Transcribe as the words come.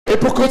Et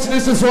pour continuer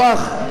ce soir,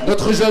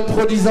 notre jeune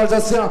prodige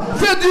alsacien,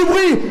 faites du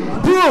bruit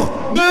pour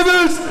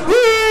Nevil.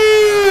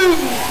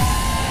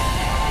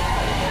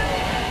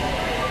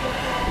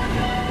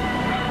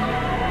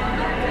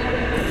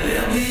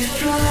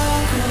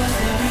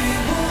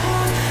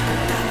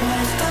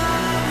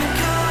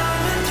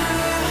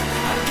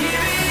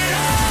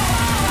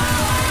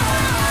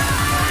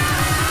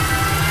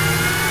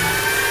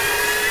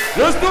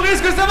 Le story,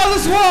 est-ce que ça va ce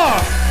soir?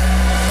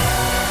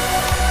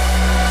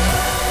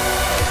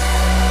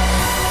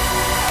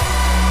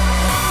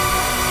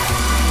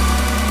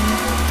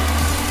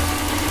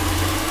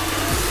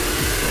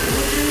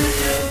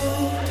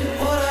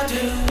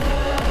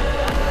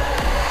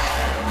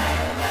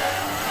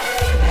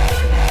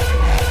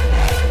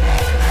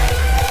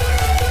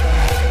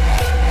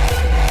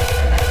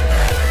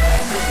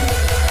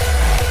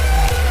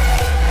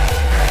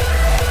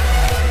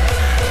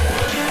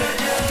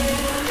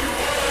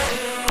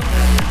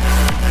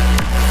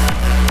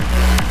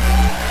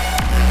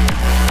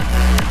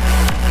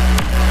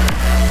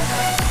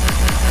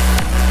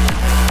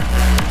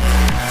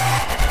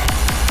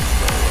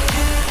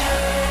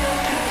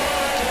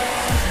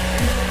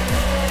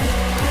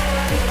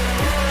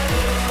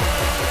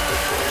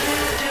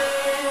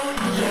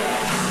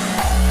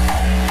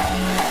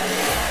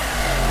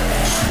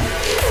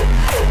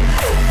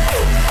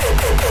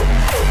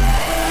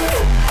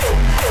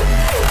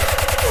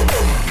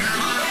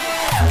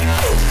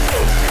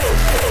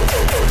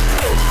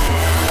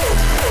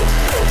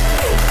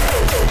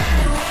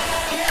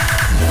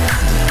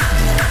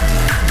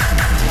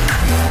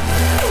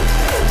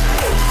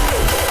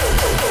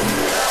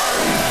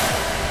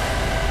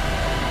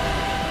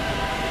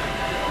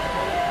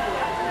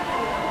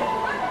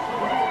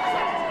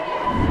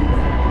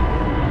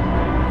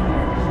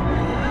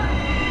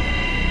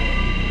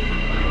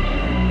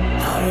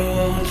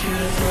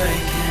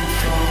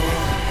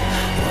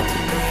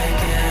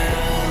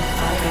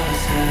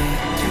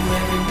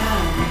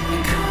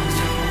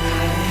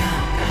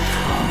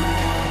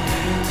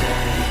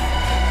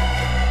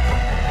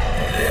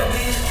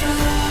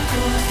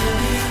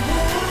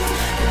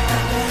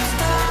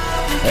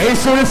 Et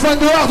sur les fans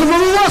de hard, vous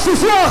nous voir ce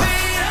soir.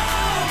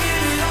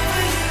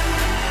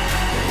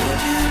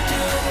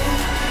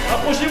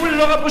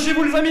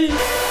 Rapprochez-vous les amis.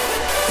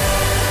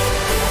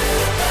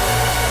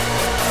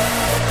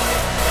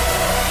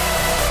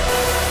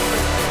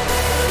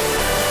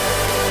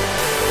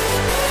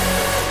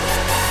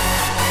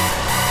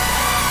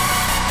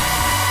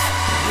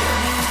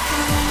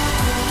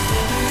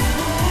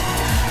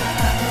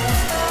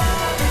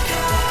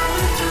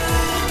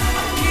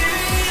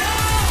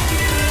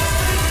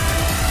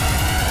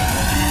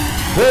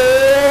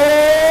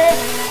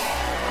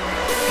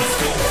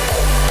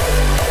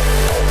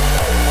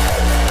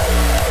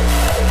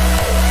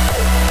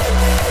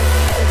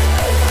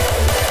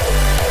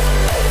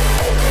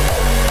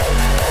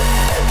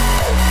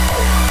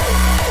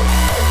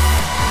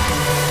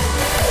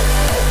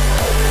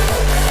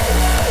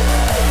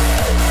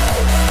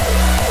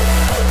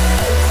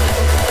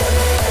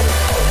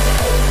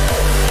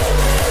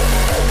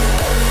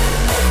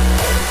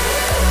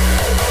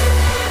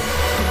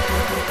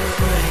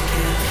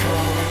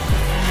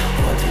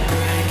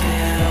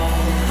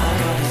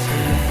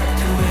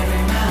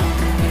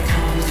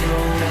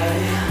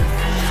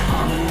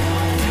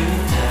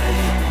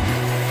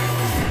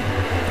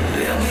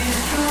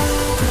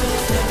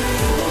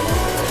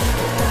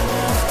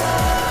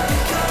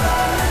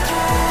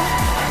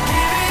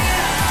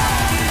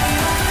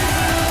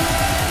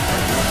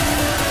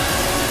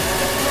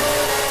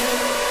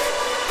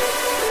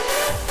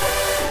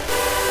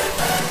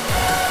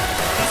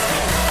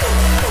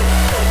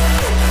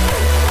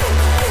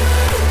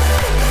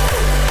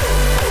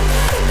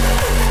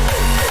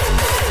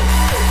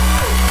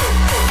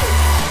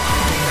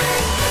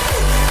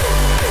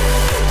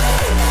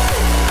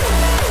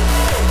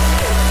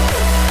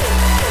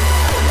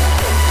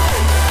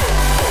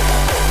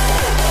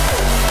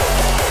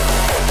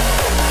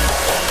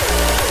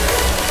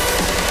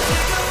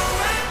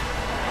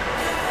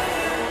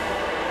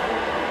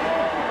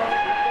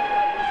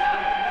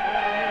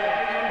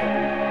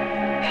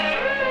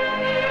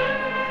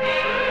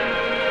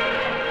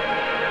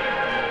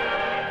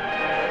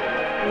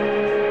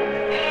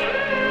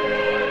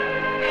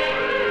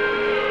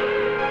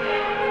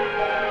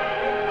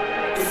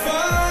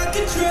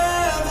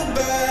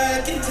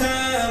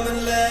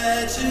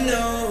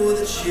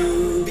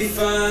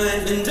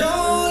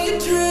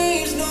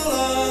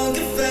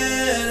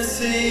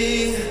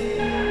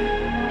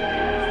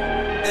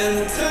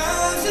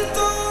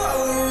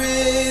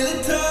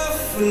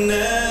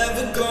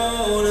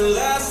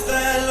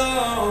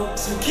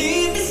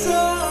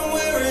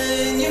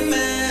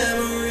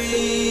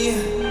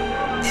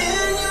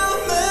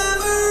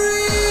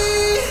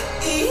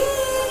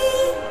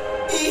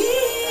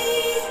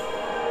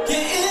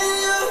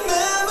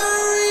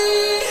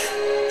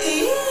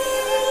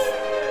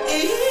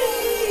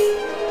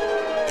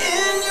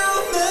 In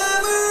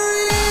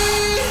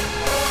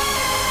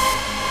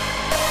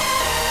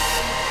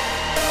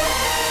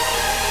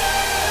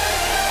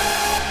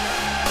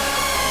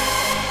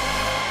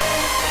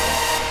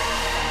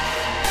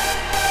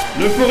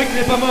L'euphorique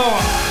n'est pas mort.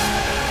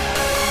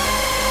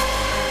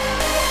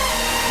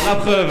 La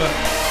preuve.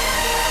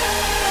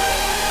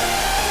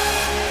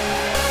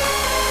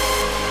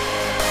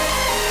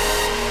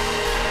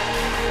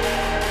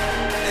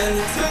 And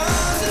the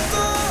times I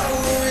thought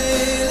were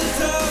really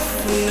tough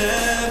were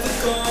never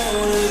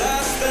gonna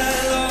last that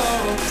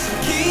long. So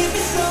keep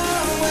me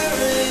somewhere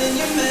in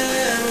your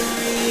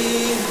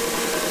memory.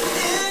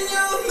 In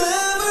your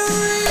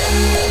memory.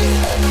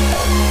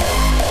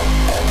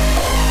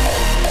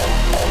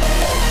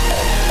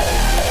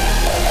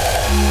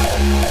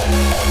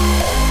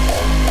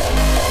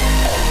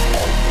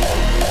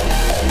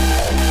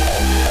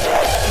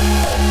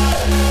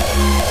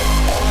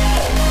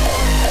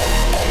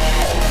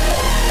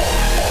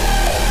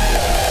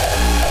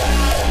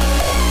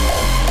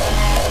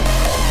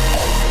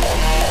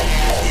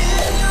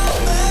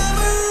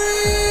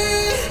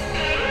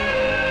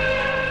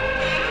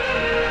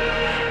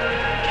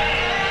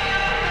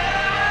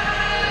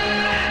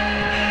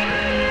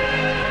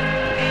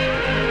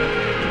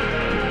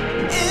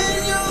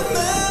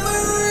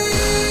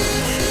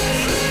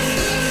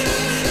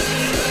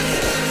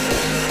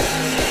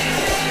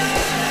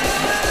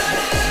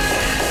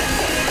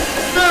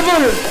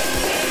 Nevil!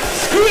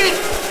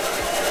 Greenz!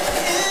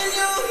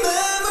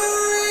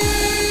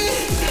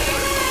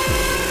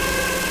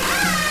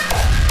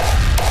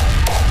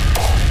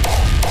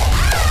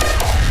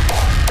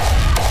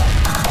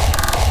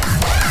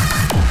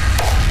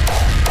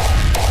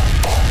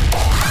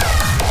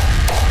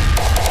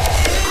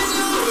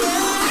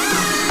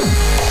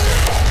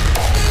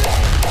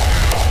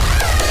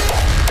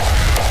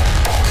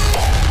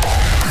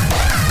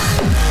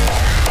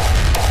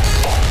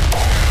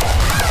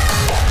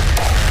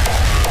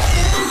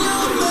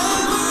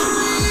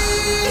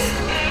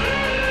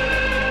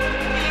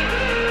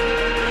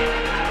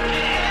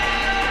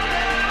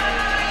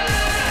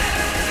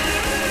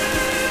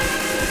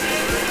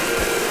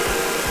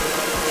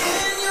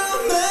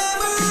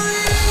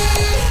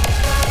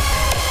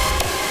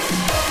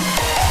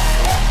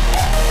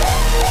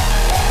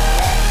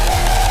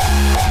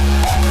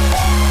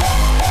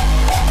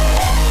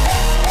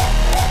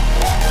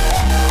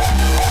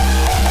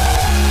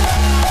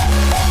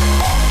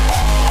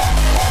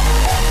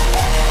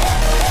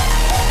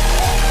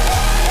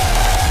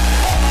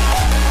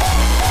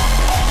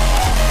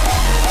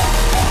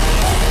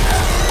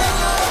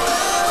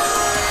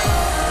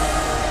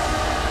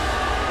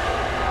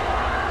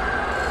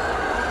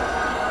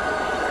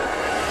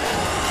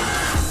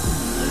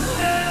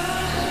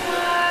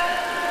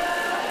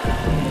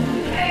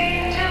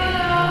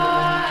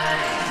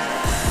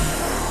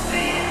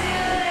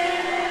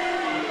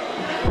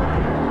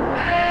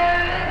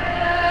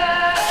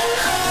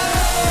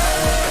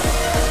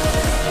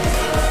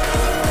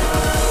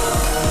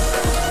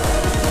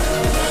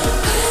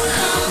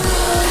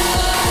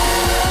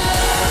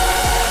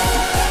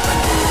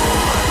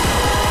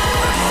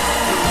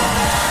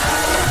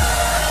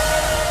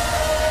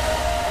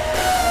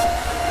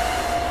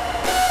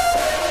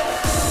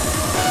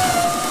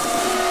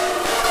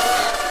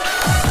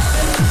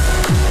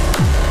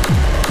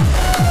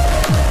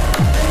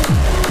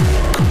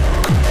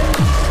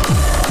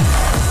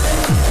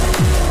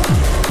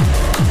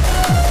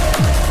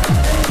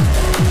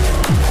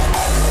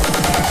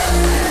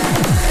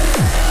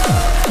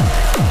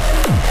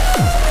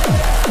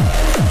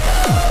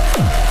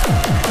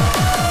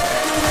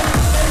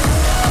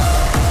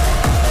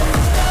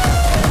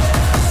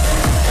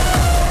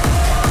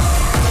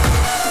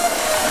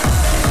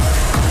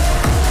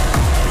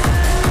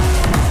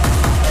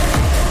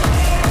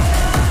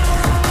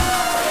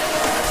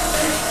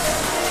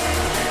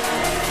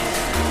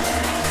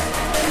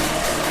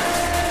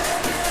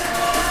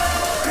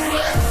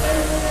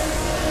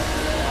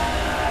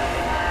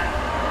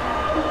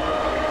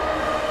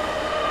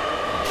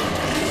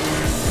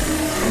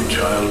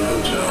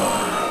 childhood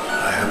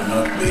I have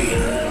not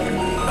been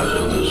as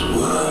others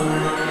were.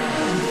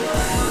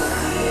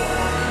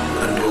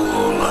 And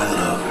all I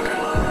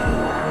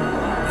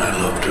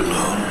loved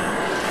alone.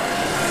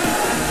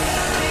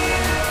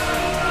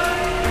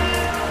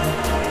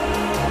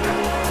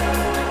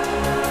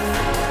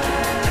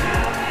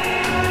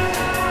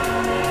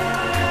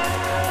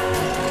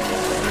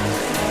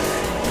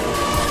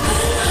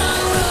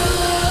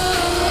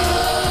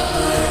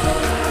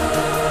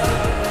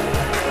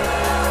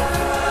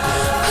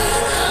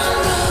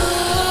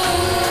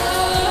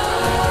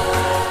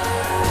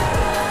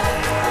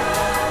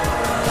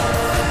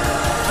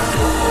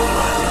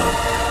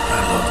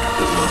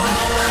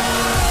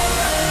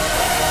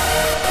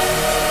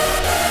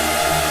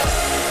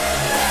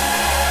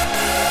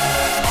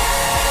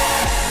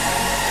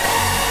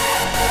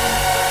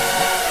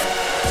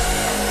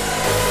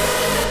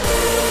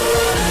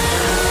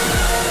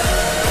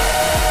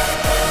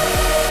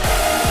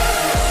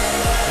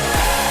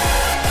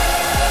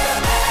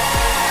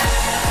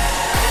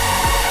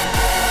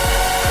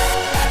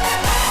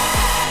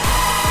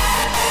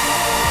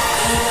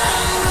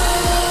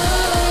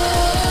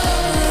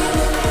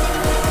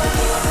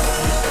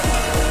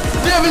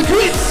 Nevil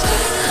Greenz!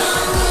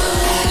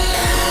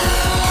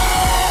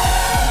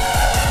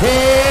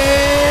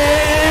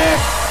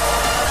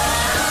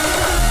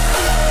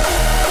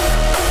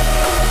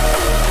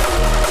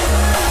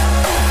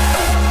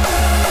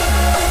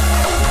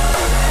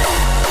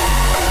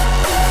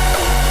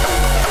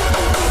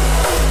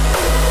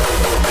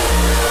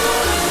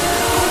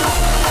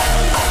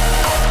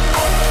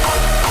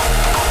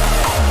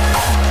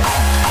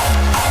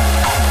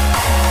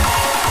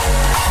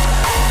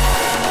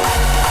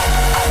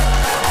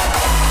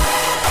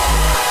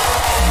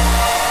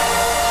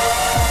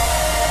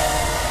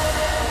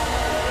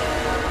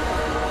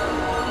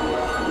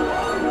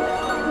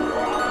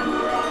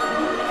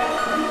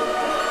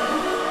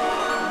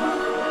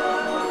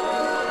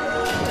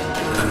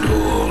 and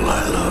all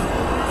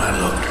I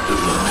loved to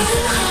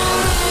love.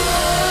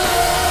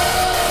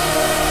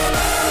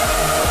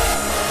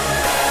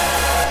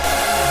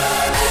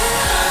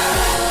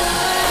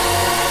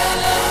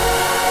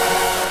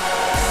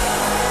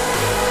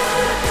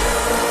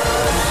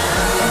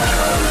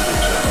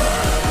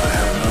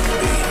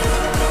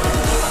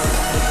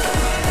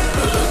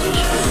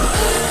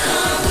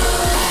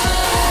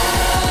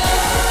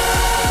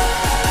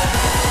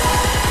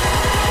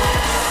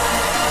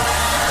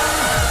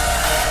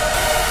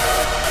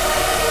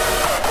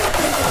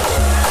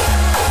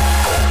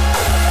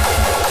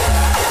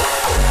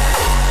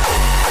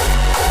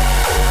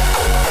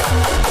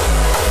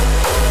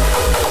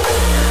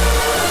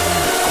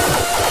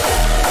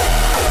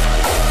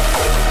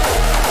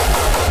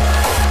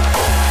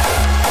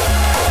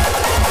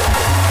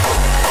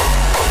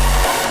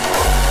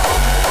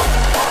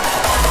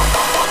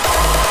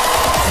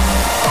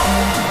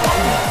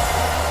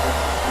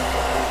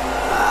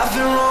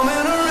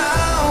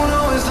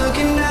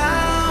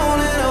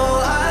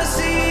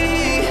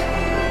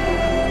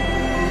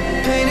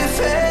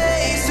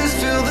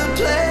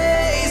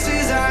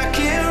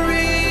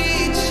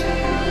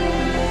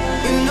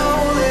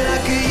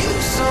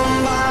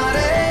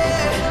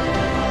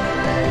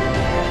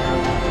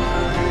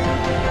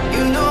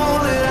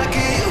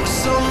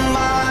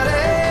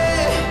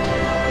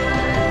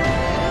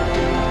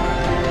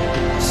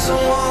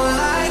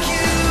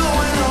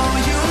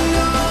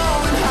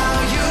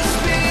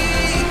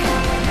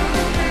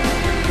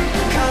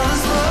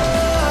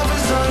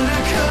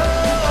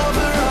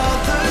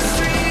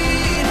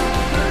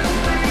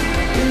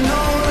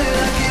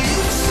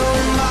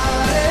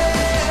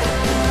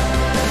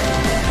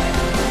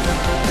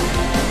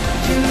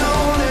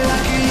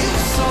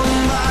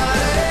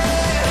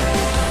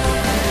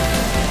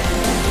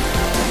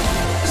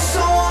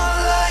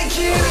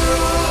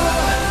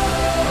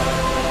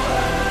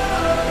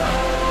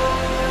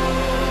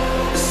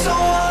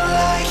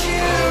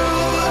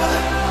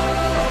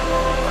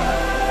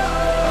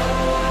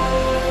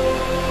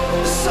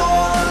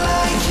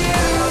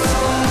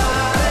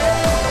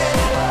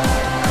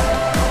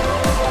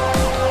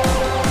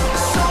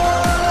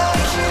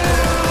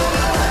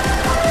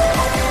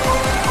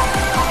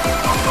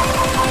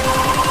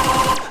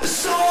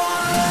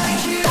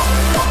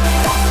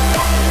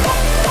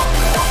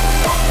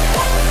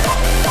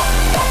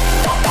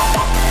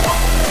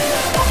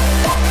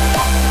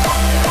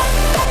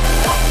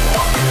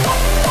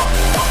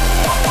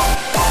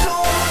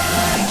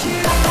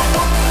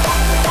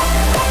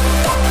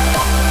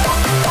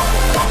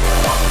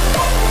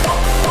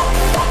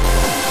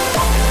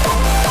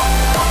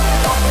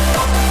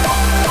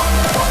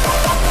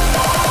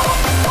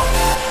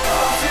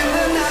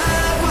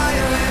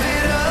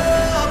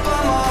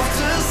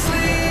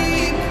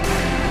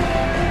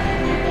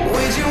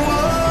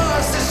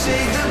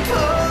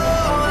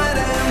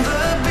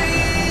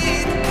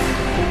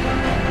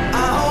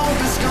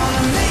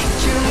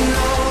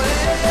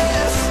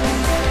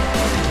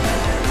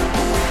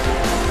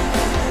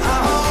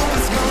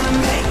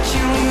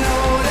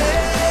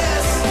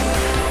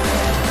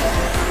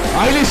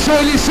 Ah, il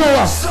est chaud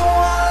là.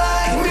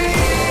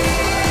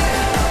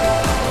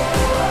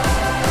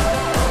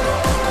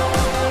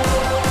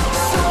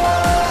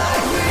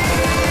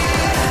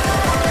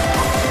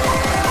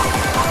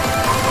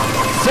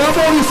 C'est un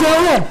bon, lui, c'est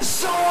un bon.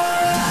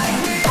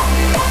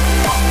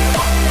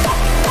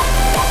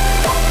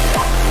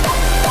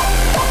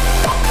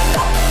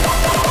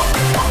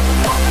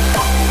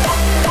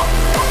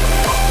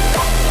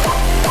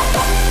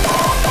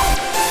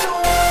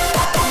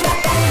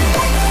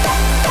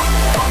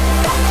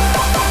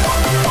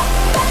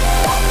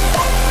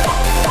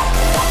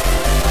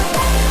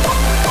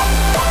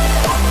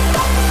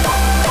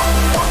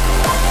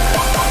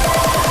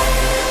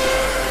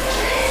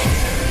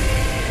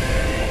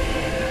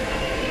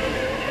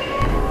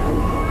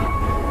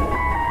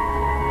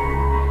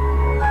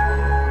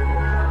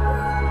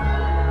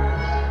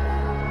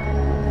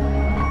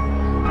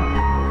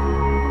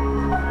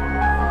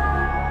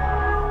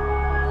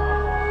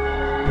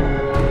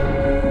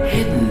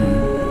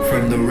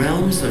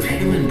 Of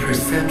human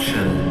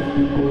perception,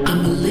 a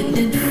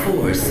malignant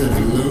force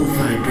of low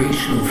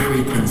vibrational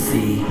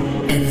frequency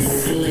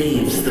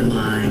enslaves the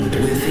mind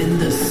within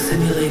the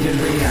simulated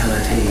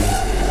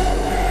reality.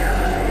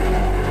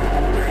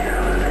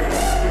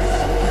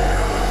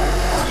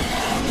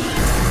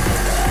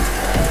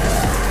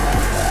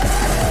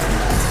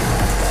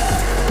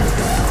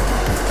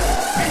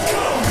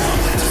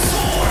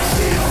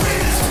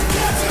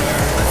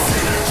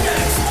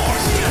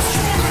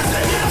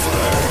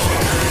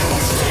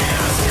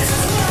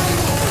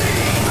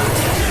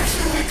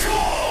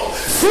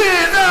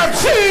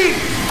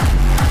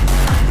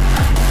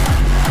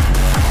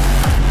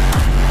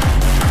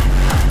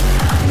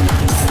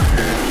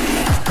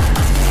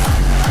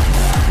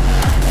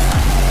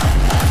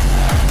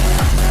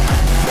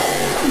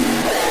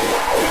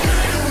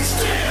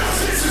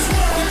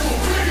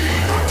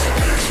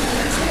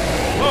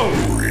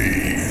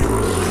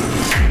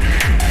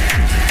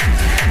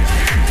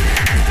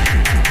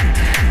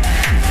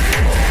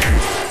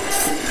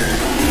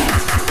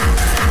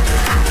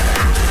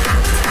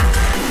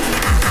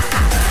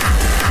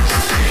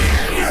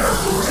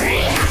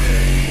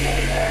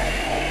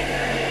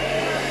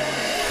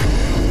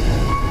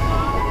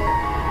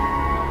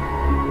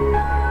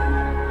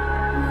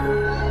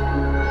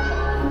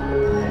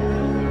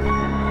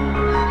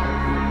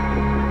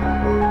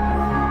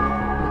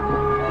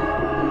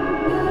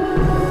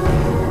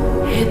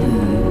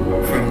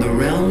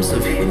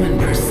 of human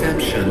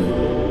perception,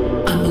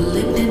 a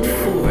malignant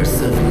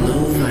force of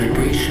low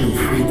vibrational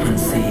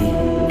frequency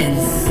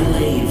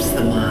enslaves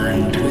the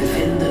mind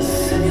within the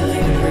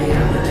simulated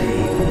reality.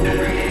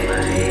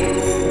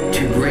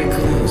 To break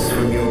loose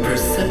from your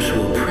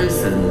perceptual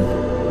prison,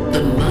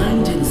 the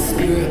mind and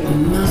spirit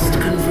must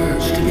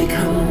converge to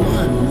become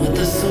one with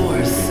the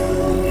source.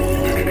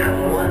 To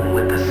become one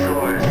with the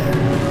source.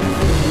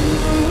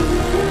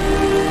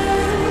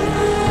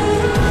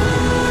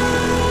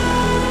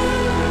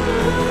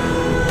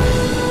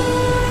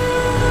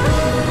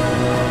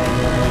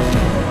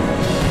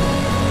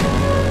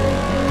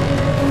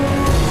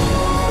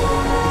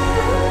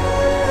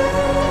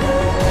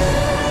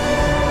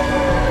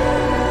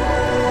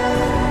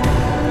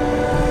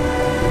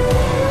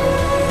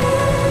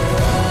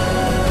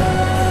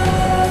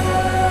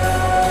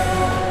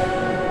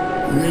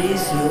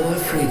 Raise your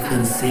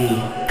frequency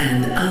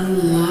and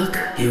unlock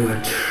your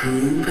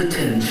true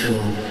potential.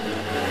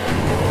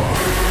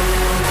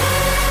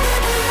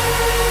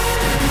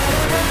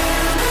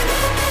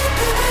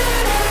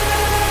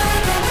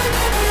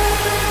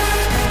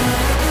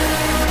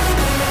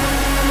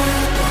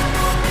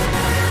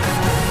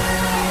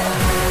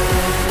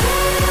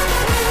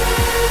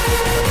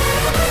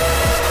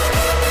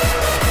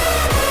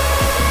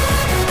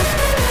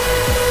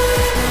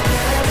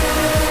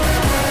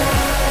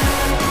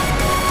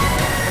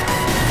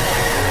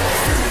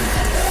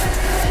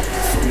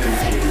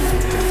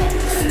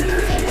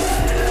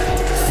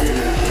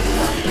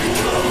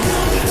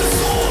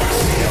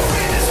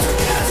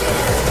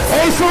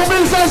 Ils sont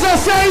mes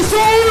Alsaciens, ils sont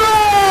là!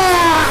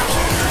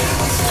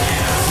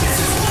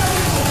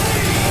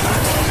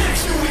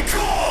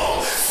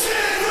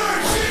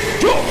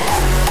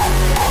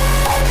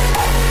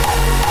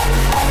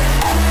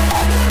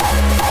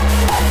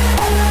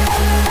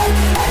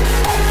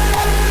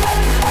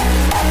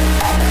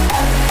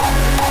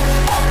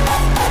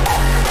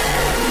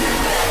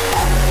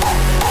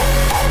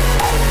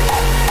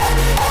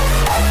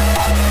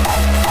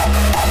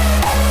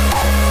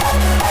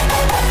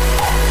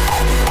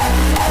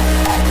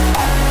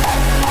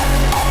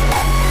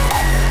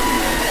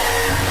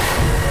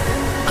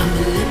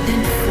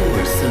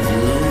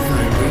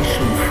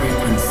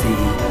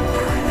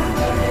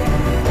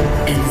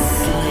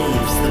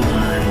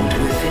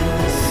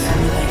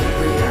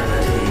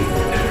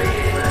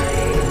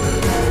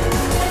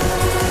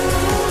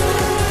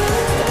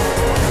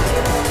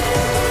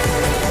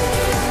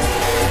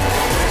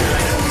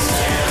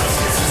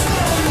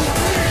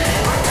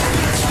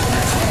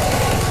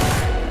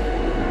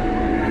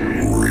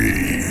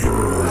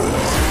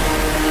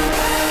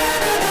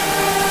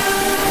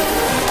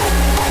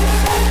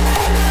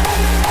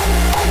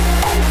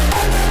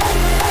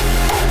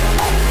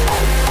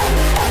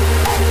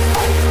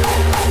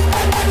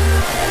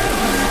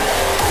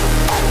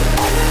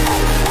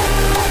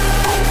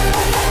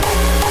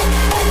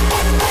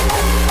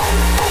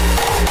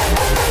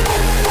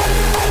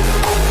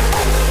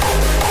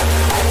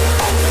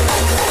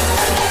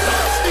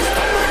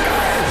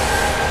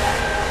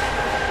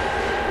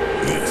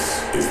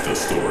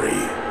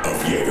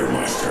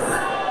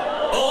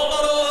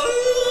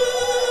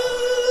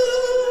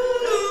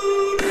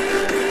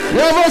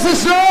 Levanta-se,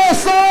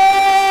 chança!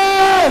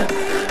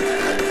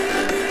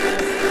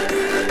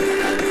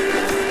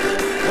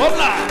 Vamos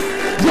lá!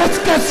 Jetzt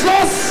geht's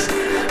los!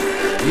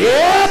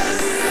 Yes!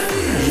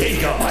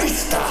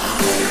 Jägermeister!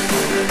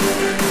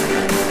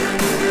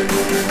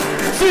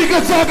 Zwiege,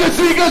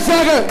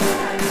 Zwiege!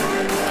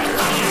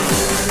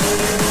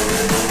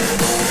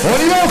 On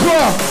y va ou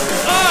quoi?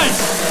 1,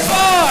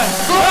 2,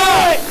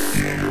 3!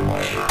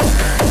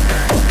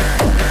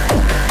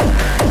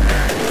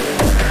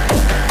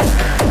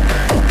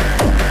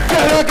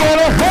 Get it,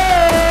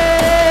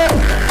 hey!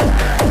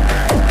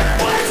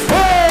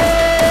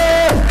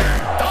 Hey!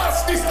 Das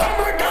ist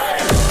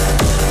hammergeil!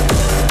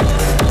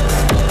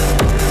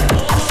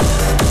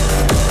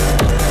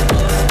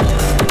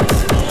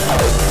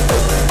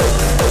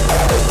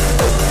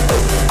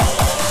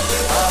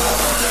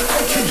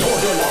 I can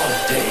order all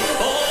day.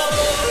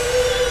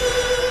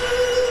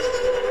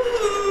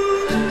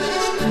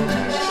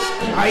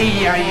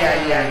 Aïe.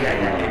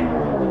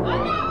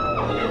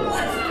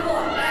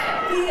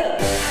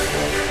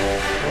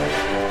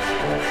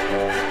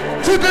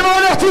 Toutes les mains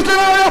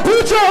en l'air,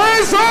 put your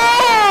hands up!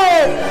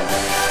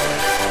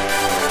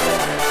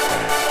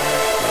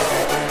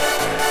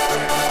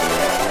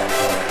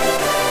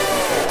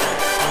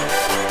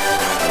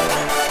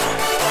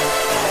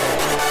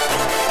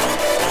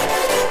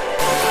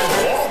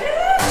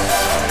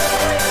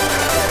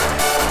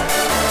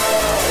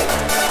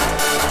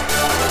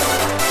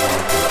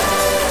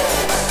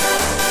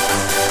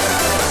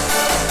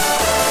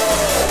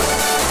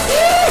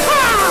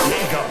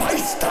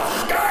 Jägermeister!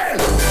 Geil!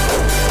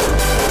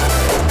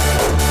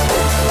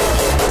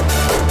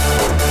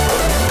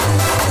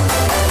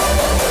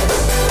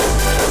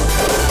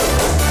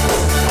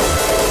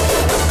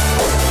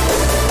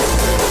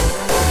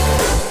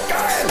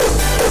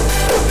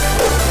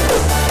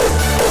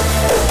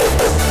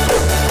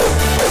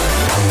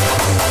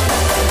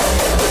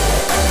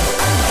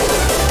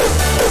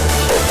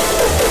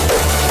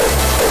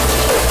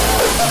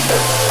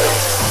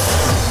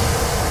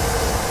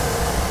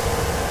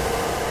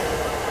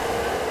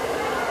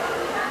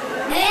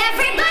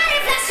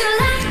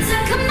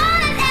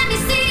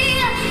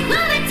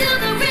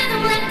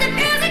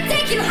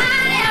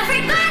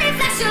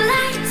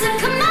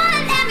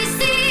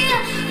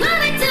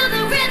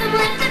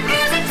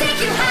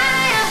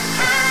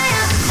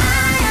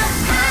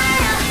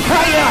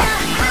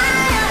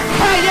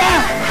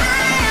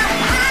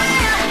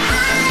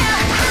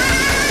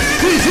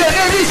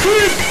 heavy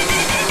sweep.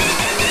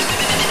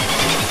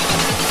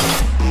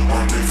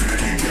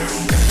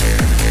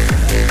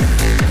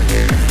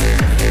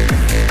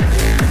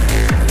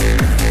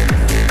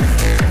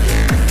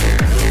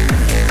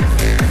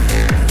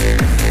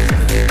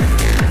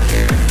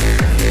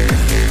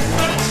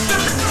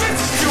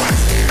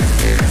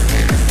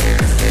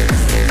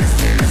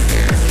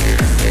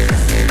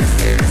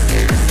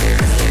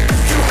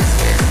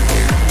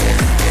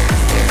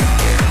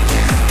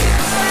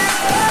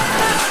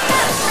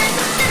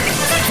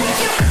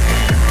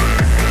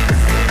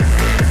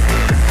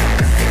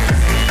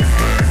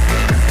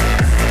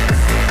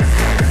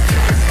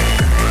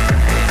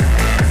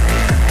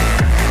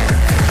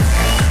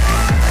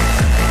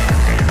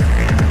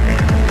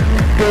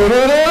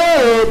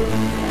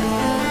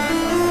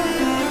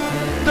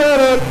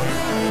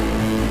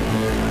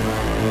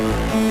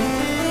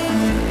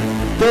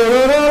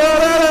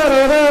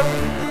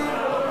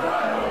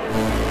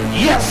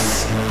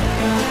 Yes!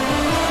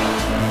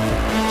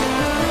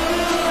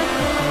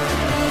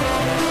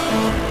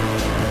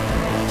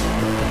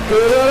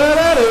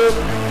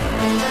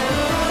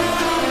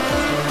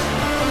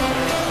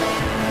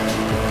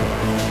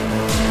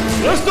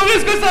 Le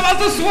stories que ça va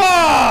ce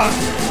soir.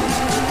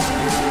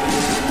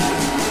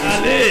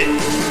 Allez.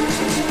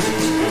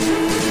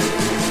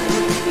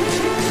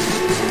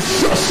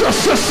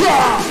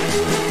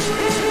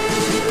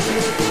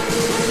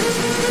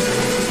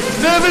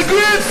 Nevil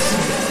Greenz!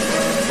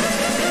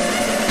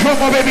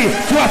 Come on, baby,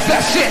 drop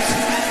that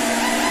shit!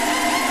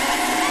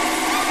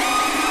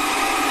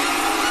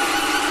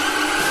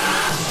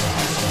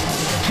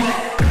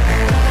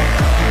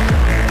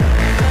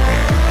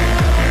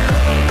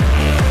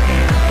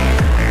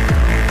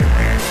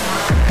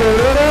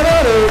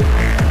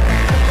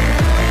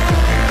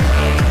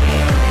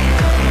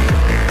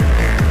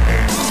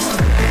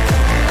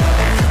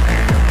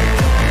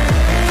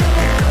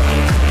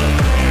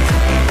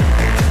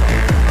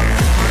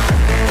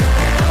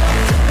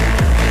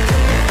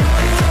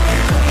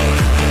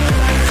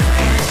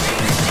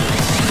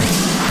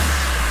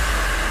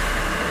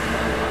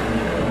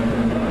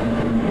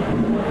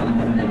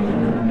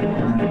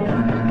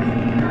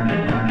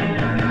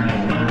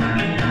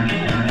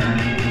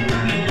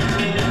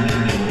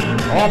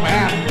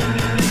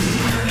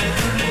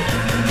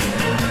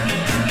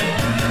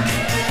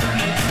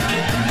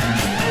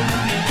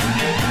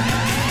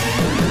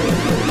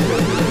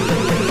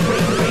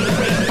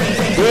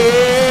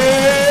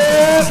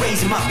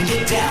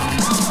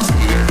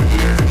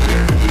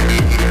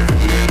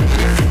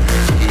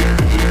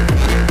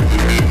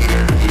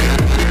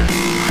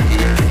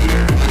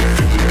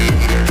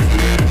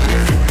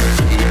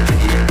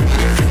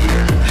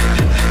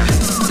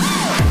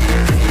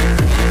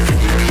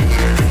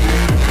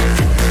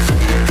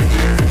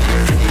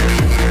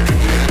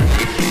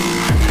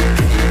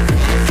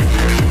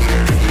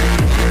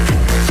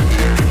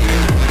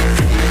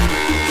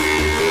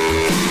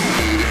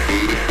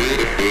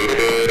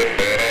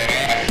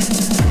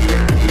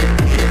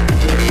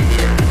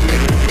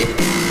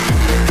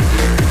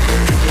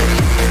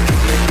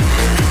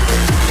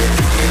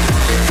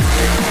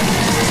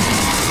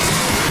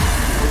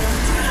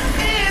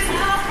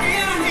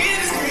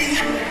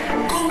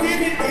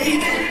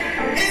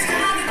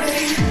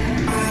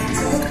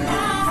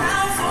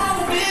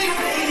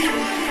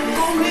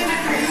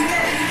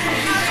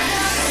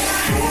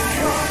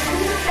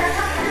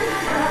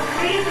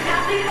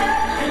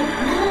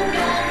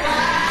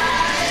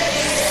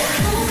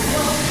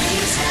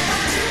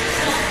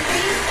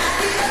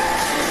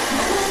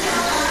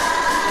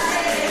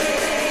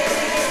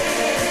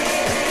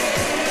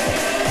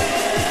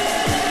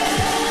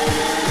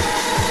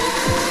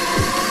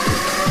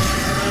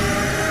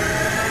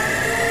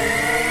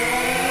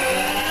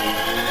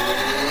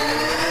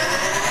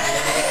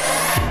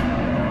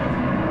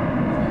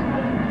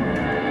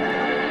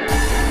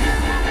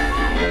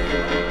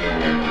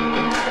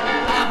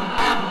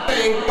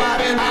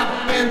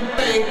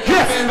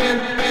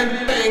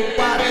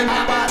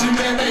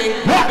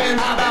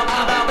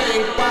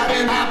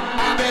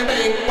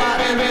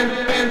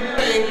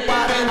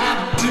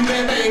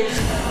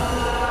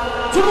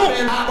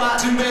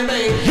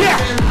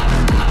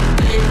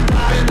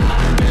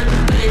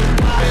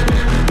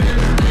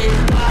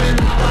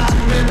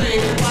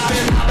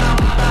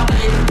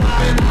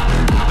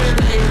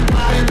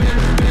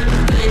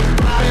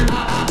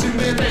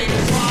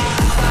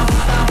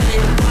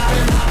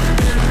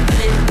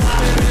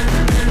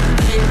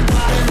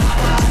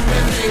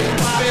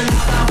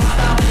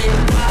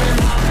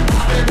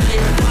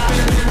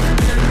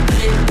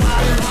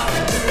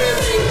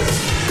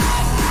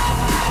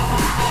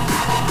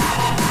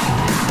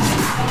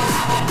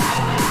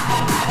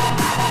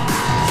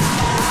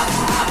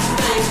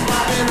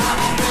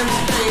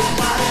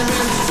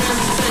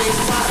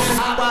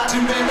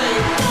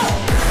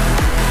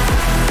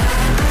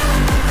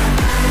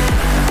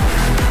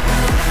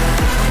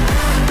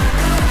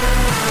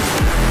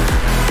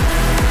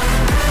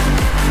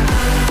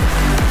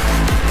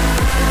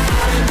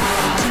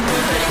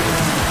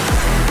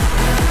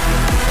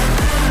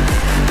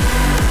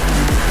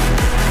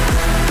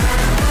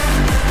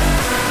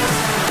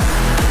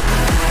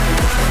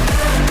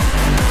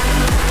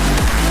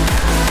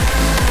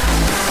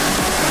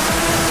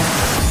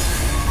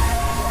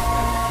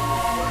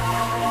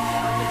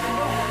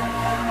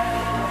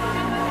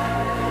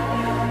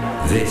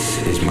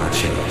 This is my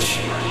church.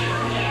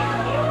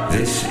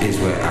 This is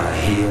where I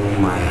heal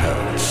my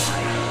hurts.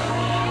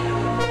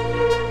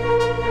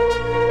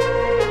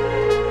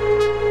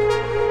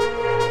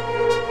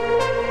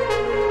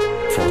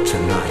 For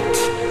tonight,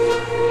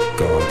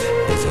 God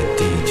is a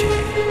DJ.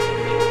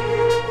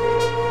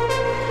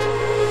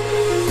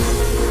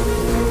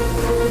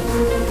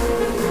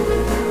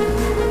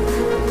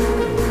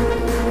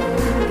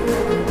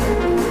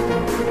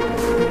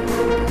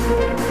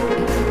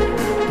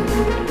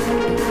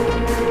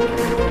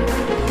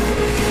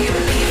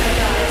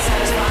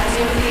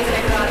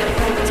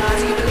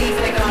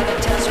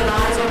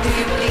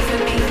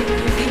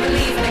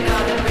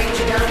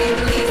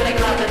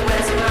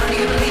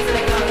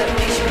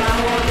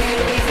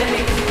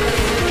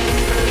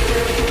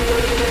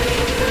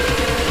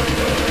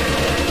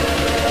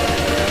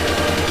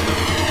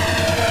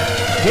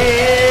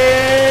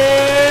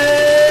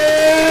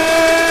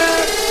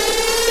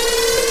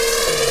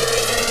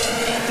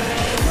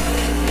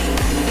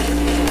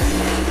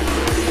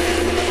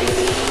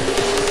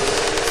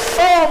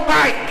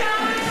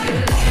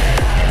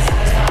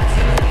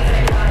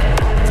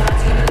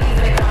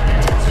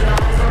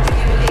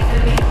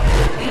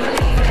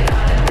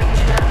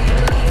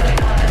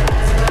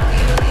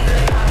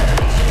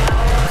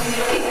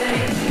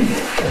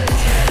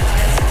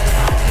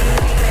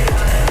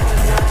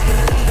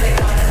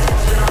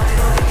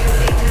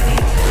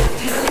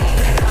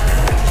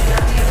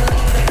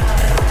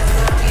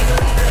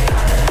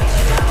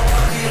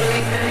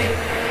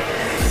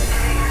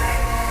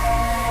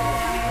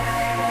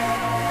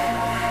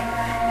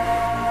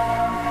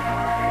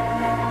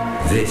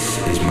 This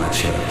is my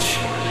church.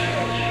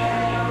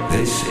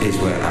 This is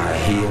where I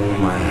heal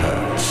my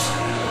hurts.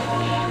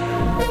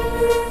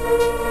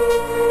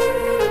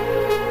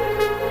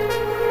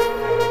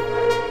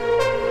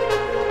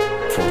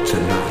 For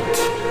tonight,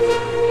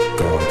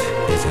 God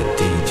is a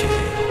DJ.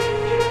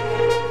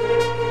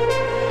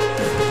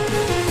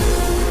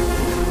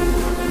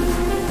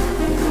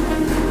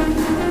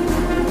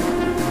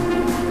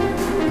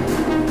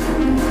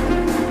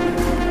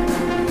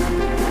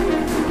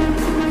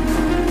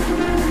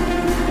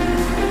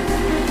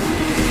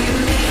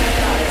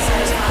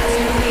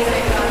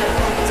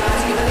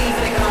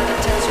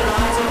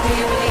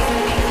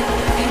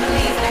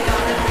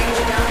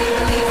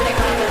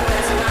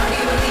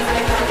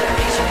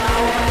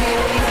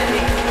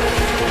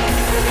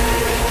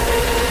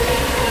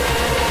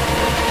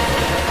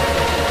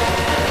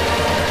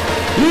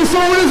 Où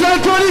sont les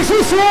alcooliques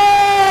ce soir?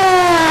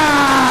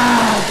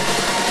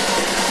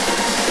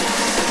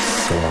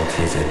 God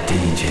is a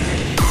DJ.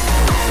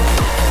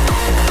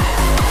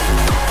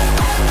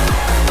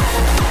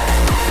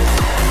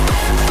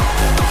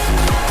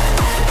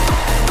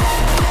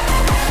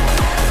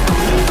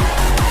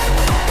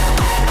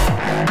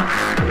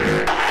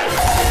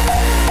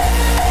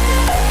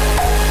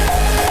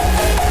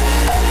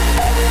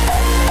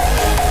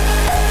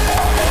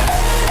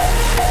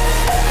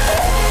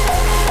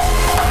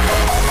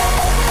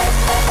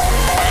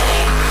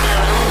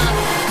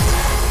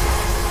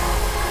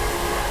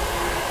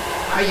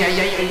 Ay, ay,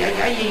 ay, ay,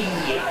 ay, ay.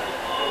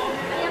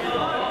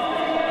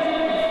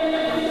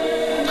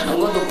 I'm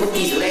going to put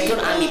this record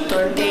on the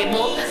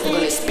turntable. I'm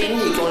going to spin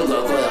it. It's going to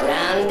go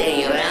around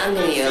and around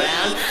and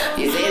around.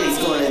 You see, it's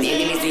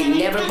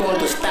never going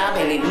to stop,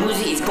 and the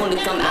music is going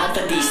to come out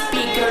of these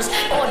speakers.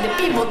 All the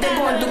people, they're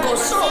going to go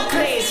so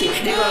crazy.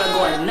 They're going to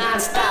go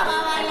non-stop.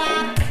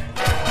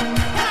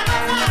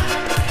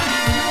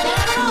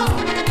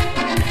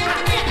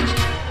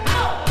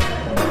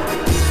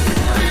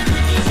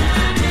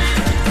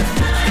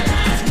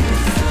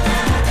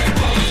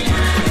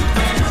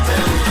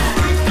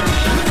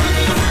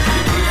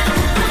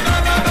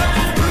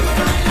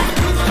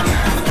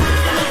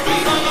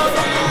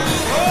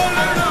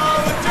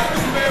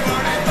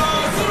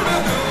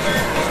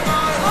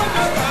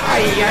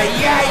 Ay,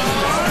 ay, ay.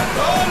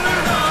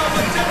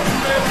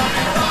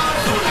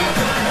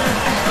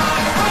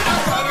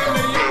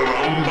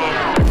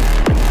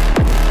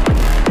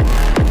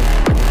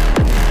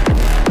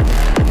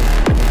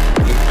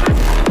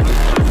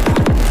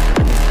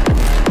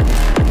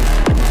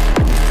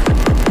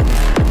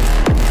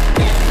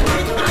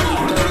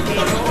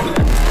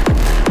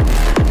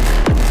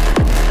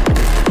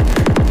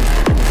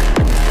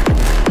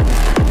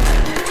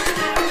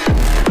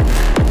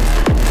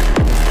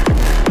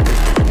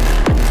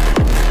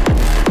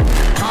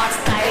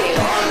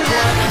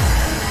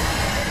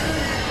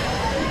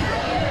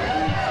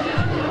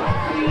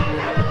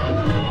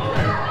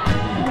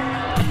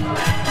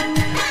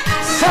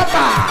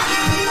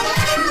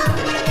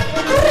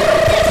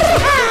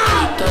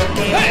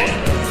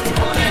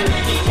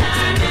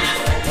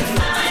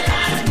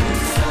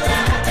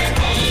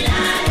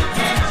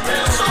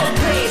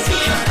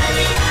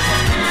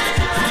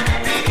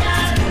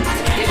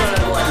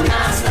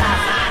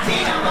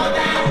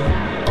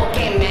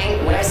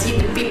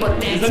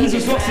 Les amis, ce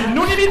soir c'est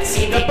no limite,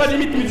 il n'y a pas de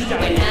limite musicale.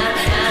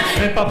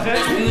 Vous n'êtes pas prêts?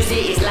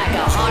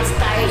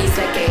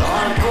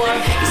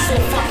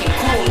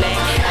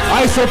 Ah,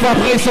 ils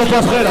sont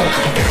pas prêts là.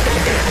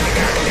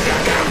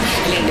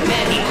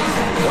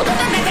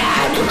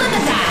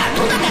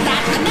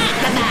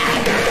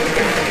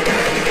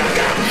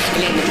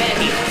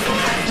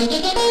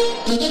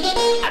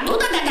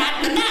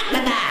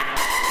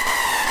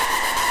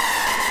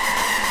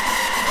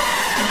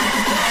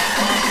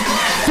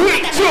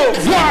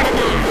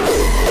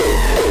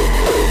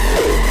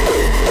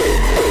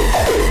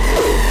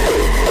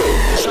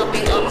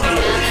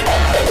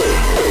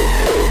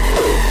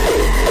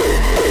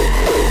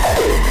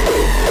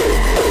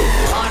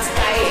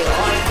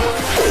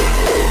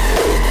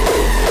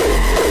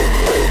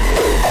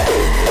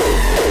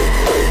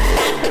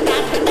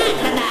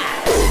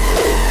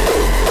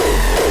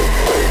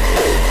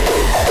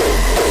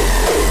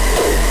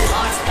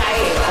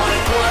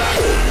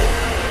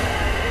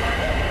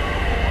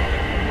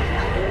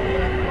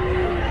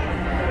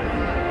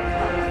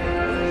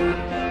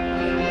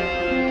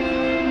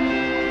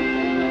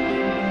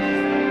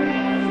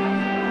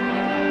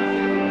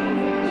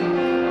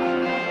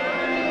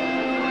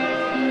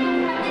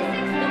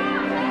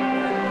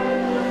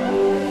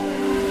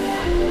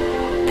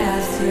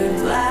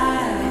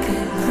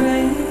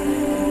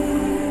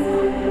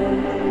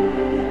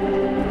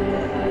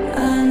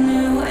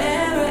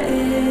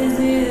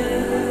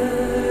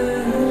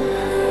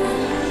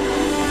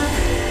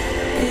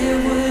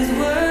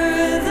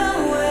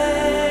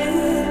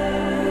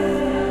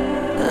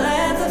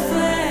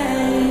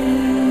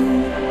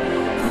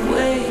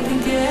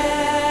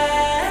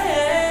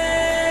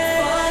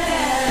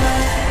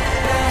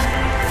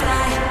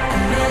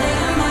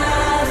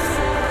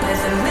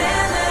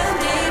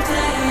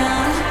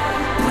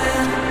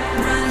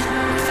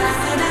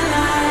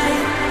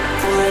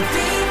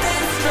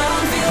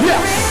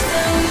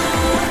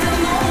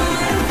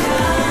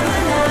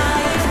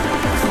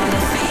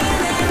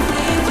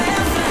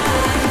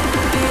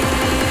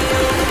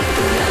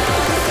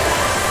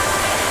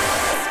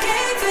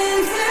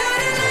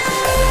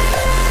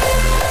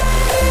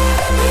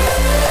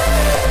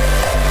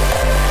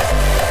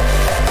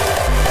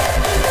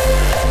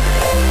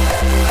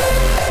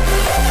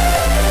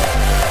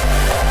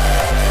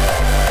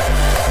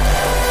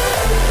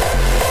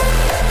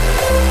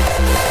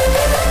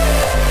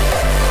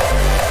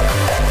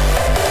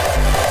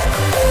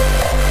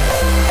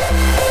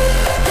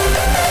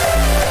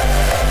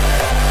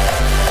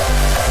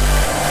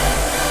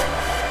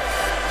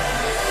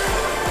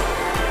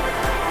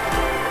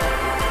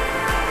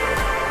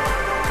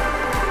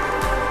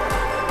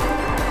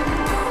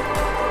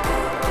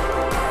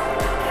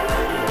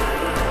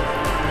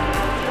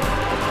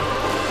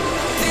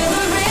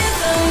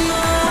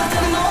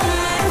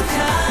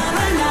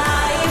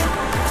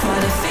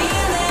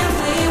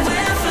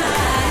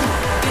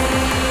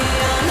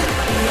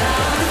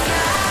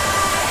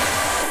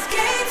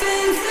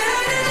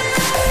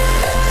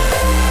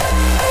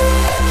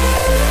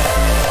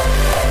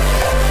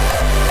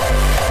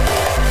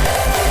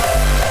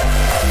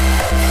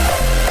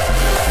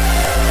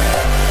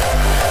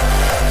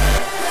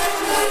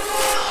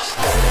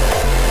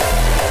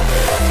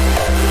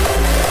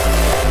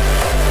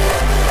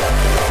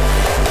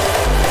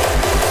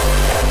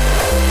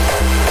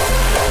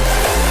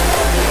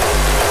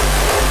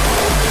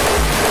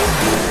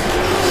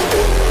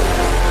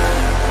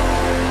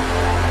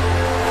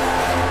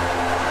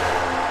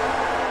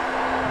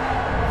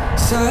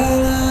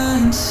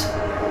 Silence,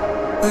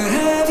 where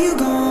have you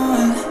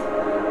gone?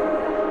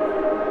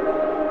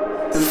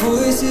 The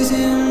voices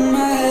in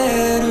my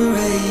head are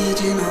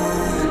raging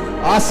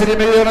on. Ah, c'est les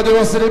meilleurs là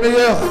devant, c'est les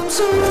meilleurs.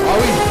 Ah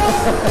oui.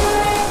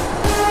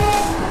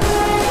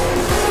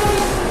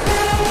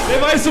 Les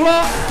vrais sont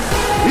là.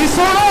 Ils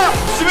sont là.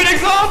 Suivez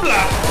l'exemple.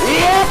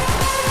 Yep.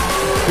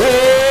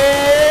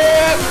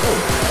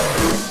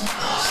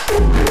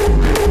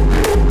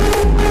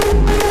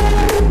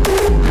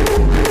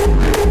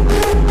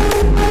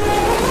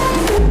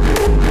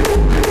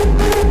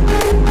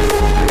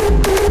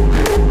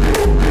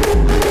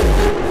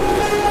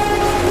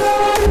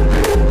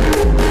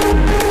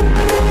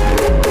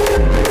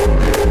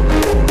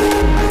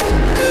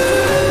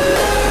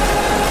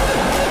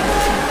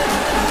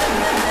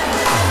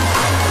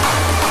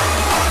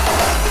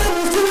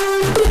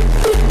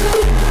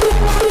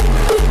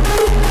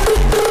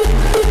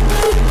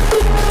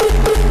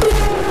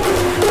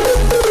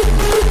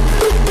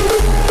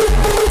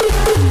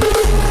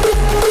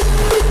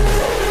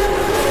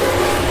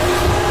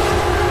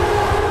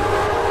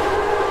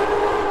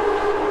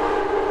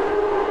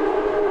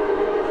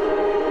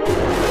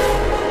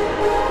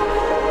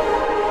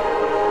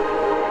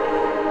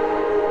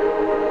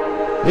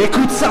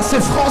 Écoute ça,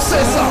 c'est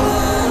français ça.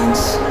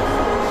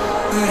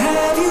 Where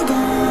have you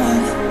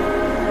gone?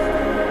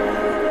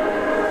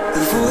 The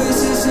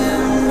voices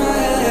in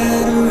my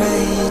head are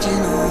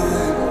raging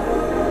on.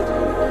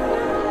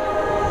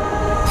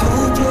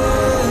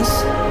 Hopeless,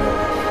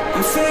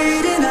 I'm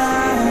fading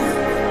out.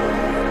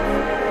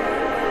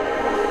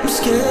 I'm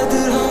scared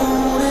that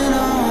holding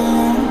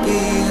on,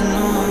 being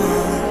on.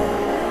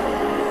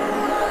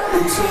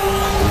 I'm so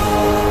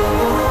lost.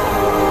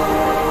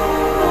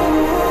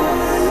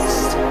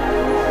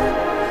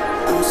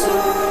 I'm so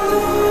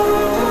lost.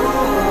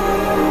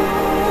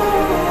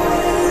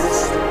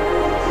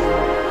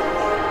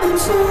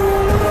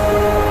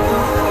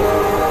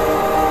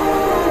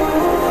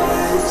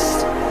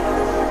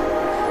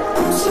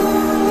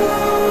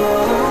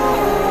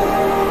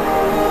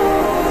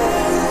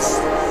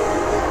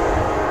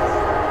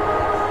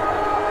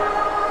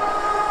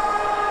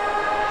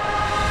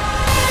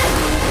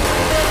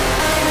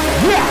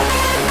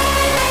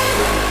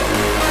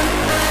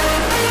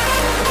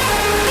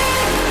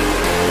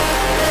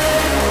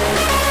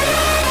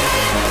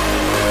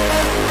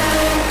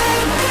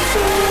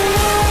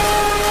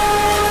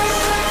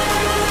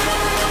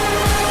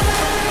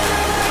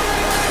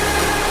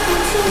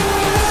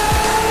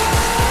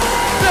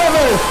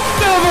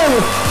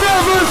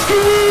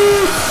 tous.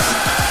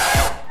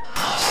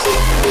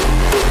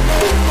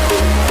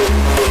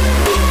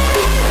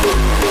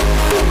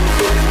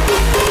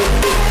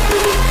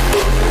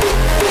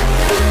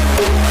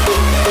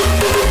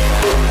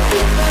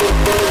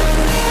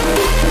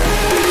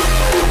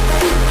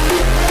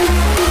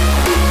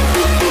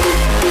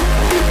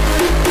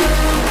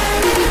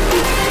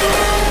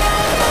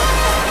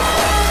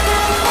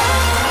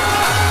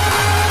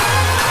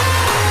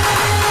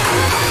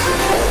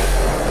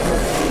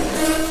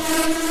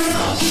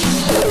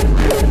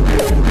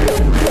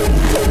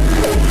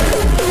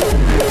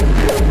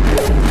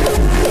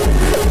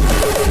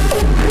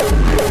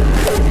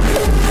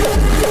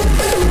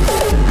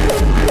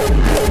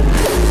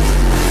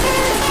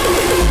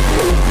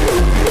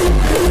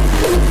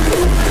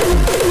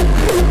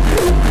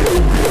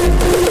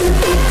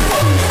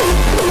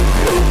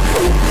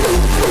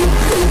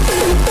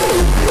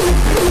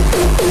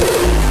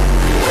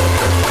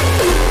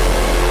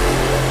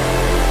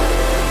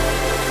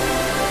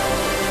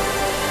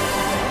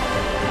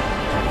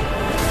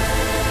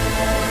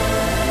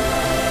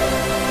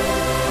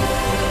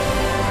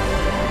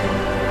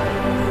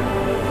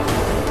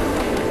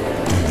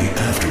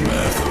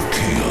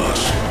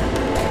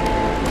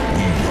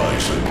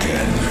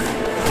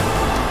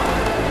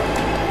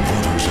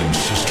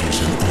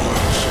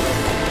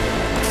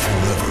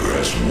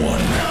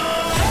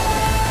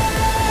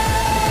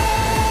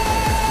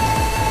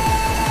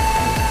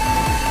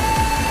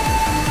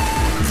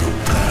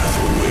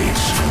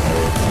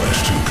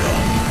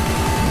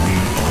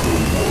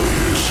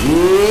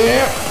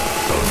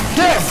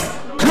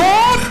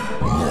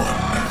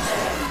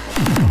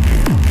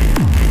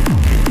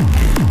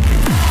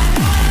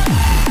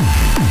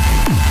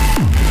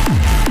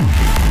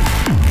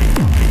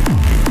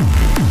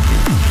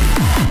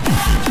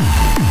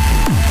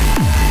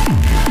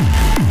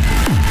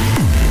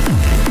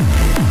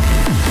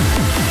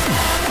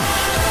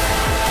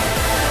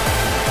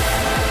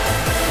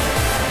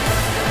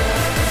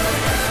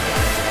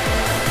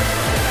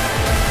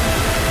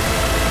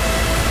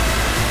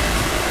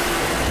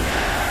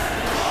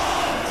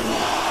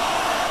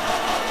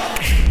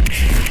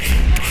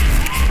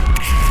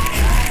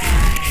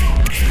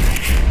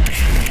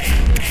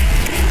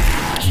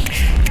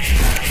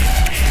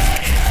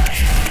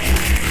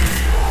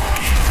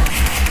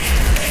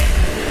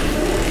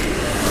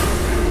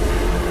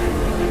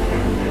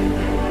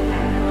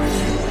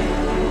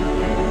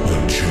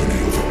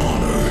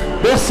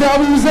 Merci à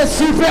vous, vous êtes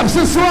superbes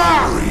ce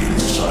soir.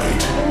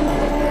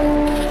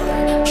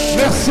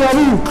 Merci à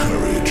vous.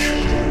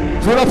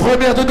 Pour la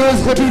première de nos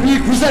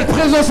républiques, vous êtes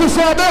présents ce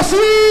soir, merci.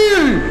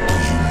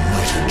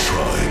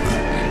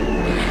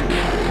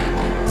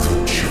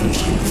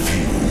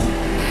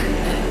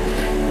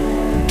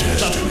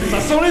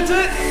 Ça sent l'été.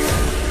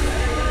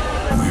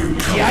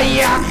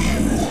 Ya.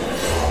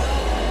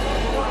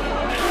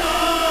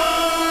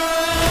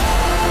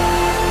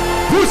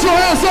 Vous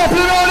serez ensemble,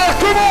 les mains en l'air,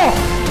 comment?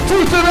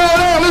 Toutes les mains en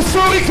l'air, le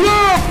Sorry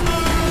Club.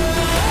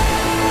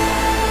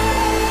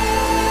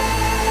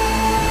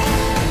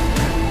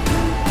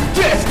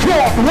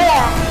 Defcon 1.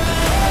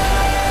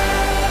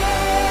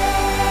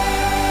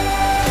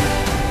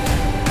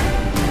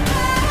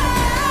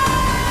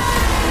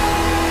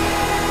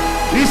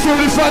 Ils sont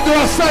les fans de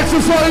hardstyle ce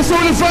soir, ils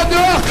sont les fans de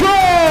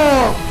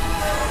hardcore.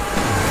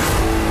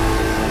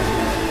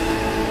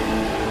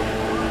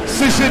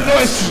 C'est chez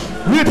Noël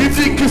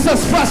République que ça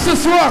se passe ce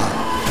soir.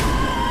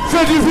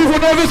 Faites du vivre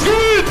dans le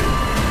street.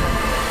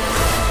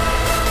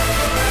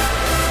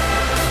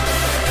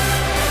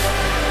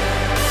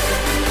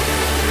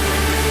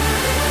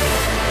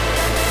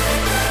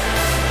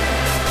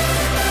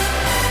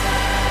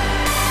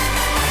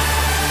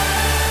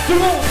 Tout le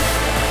monde.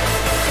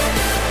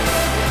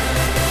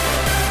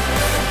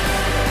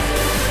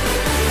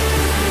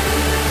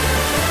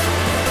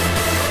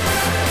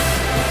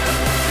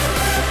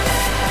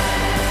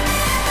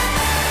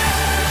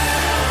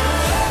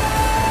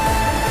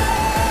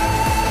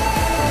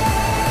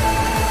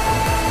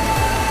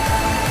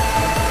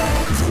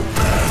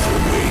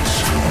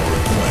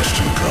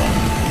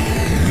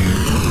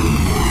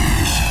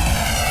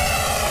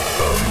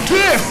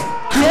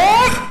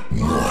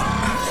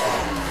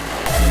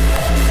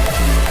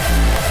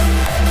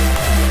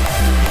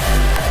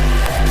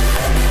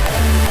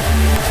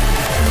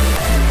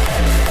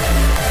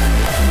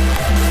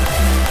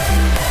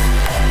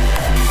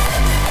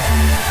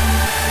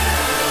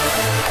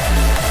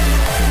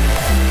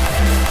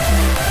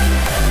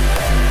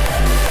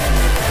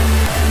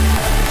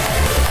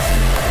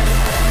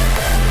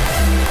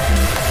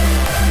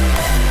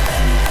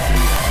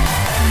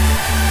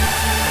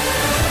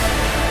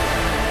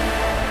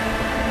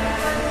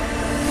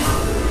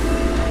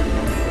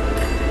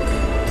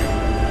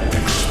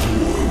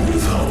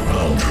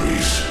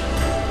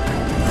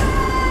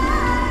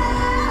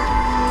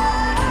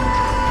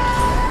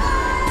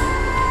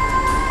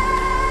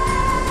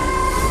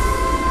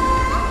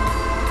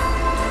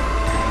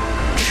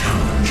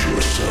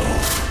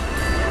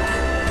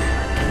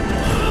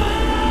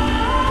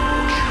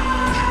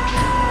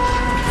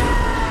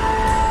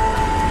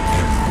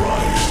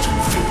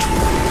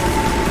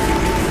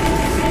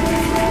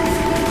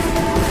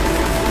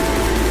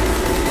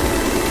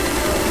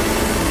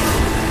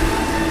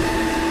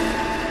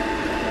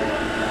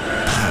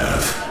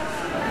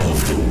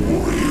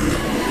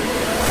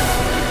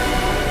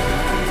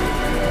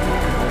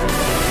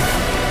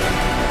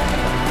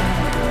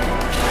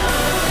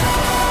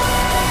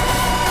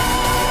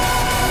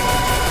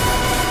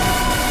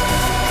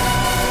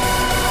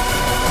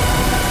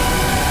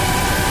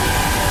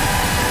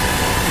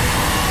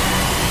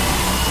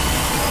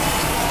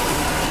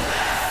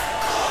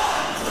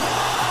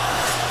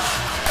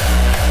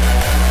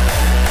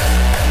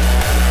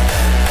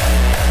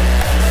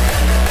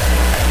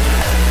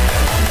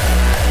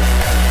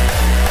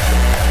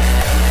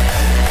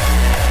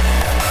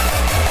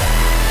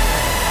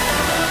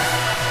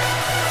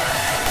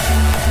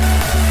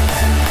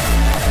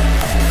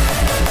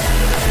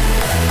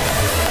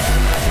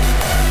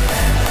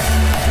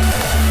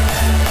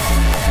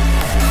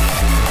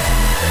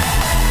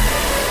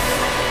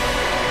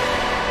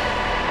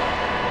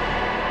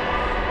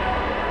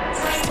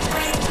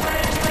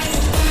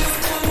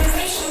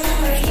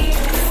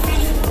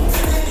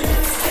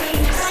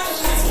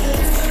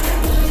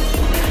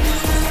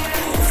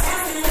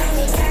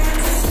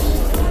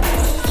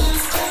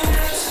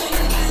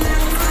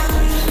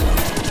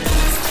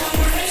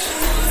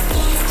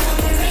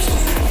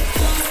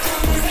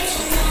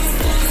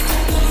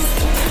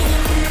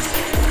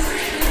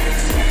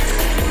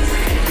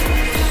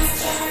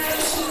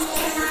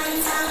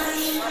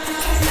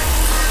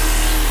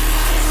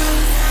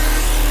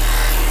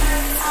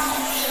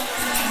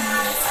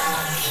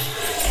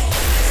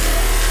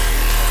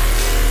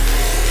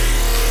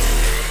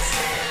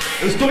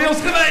 on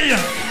se réveille.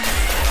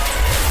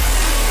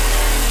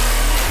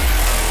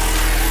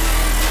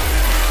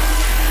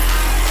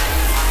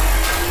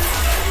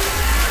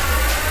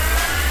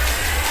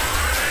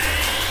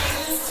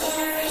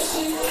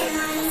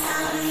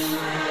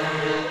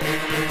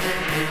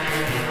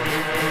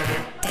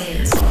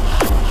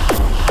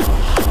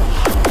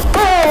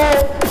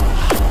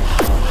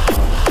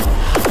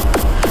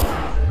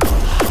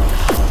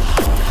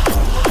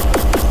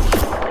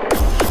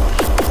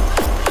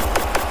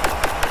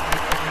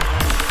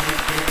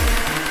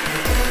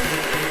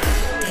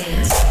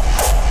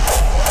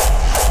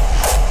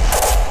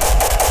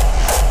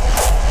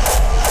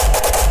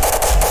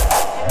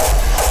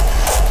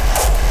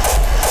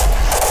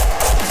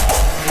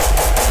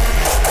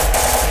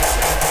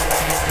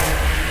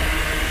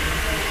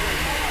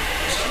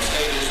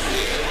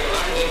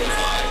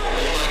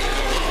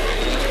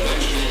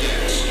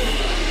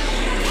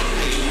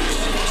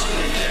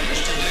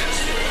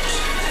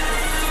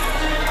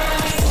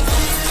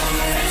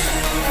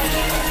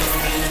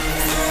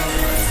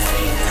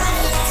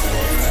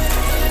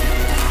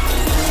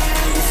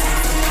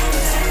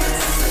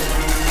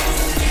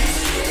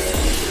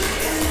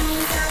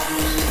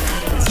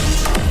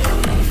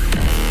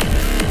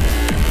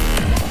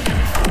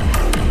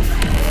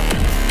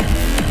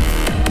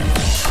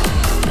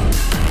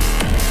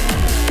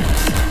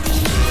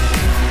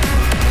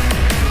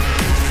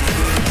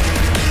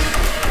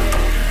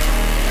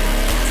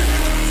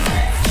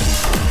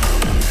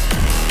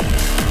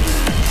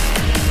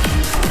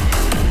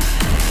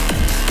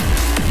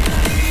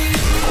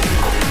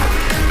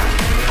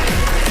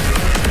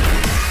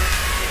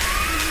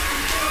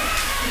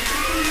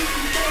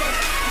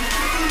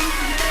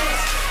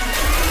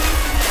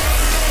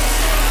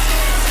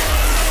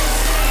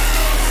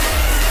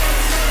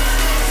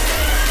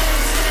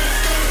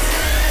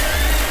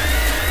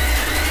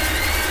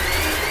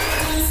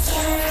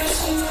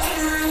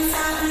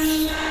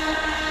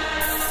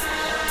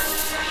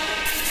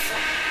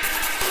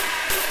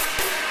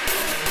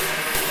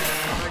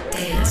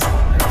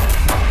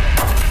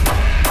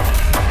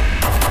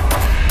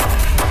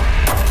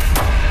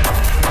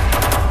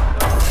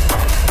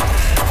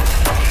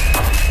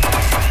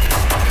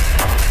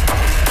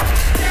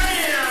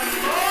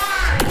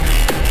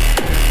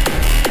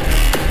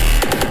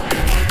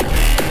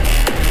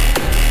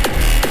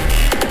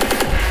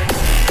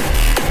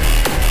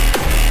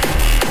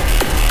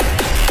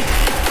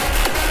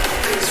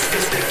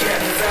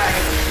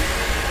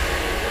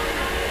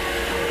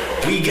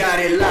 We got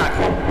it locked.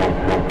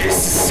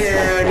 It's the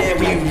sound and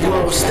we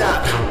won't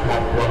stop.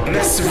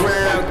 Mess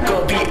around,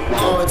 go be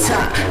on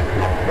top.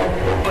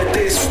 But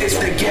this is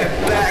the get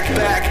back,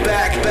 back,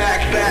 back,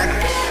 back, back.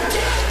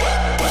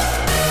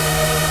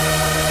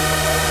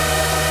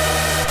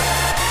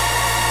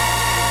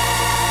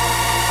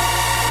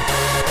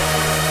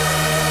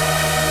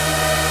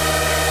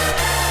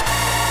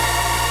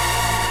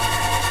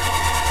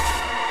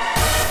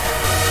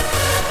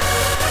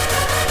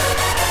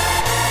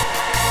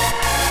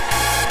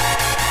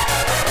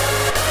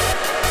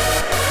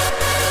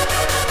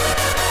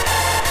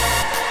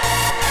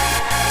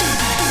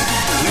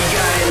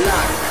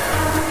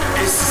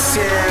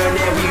 Sound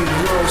and we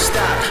won't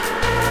stop.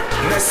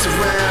 Mess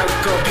around,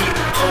 go be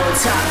on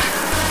top.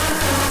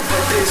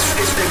 But this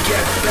is the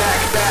get back,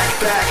 back,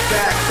 back,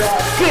 back,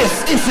 back. This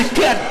is the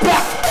get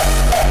back.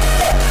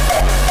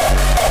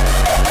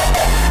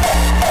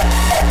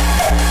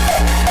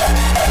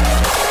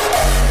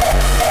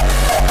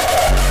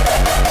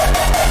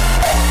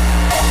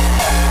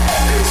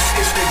 This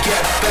is the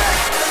get back.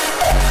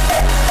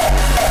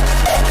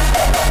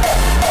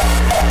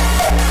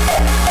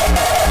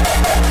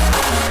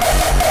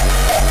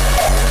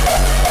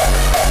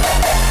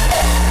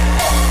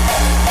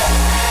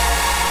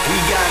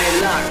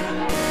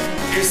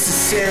 It's the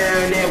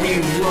sound and we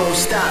won't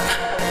stop.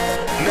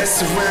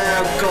 Mess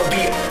around, go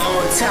be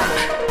on top.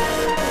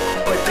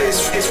 But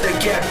this is the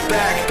get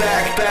back,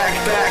 back,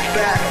 back, back,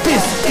 back.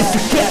 This is the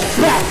get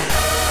back.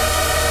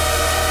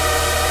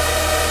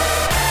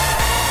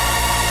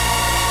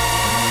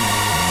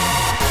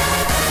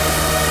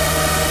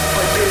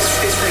 But this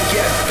is the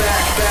get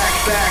back, back,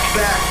 back,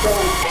 back,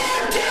 boom.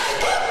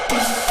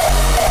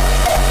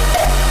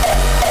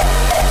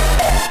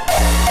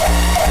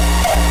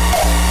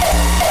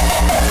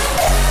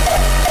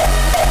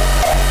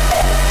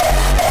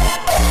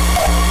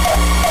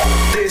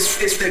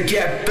 It's the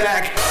get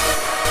back.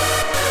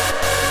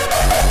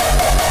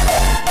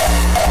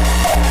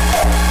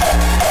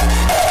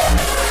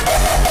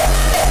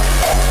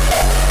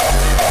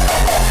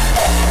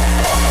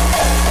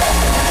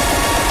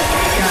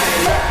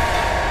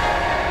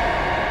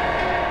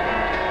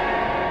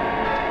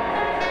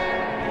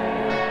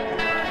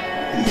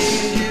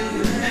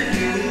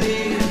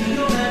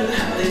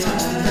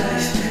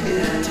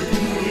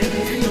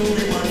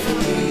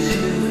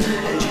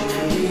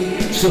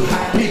 So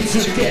happy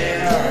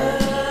together.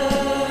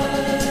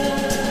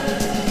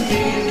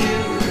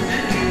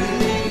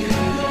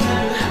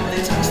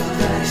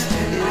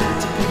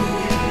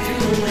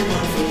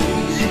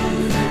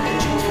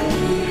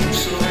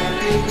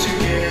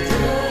 Together.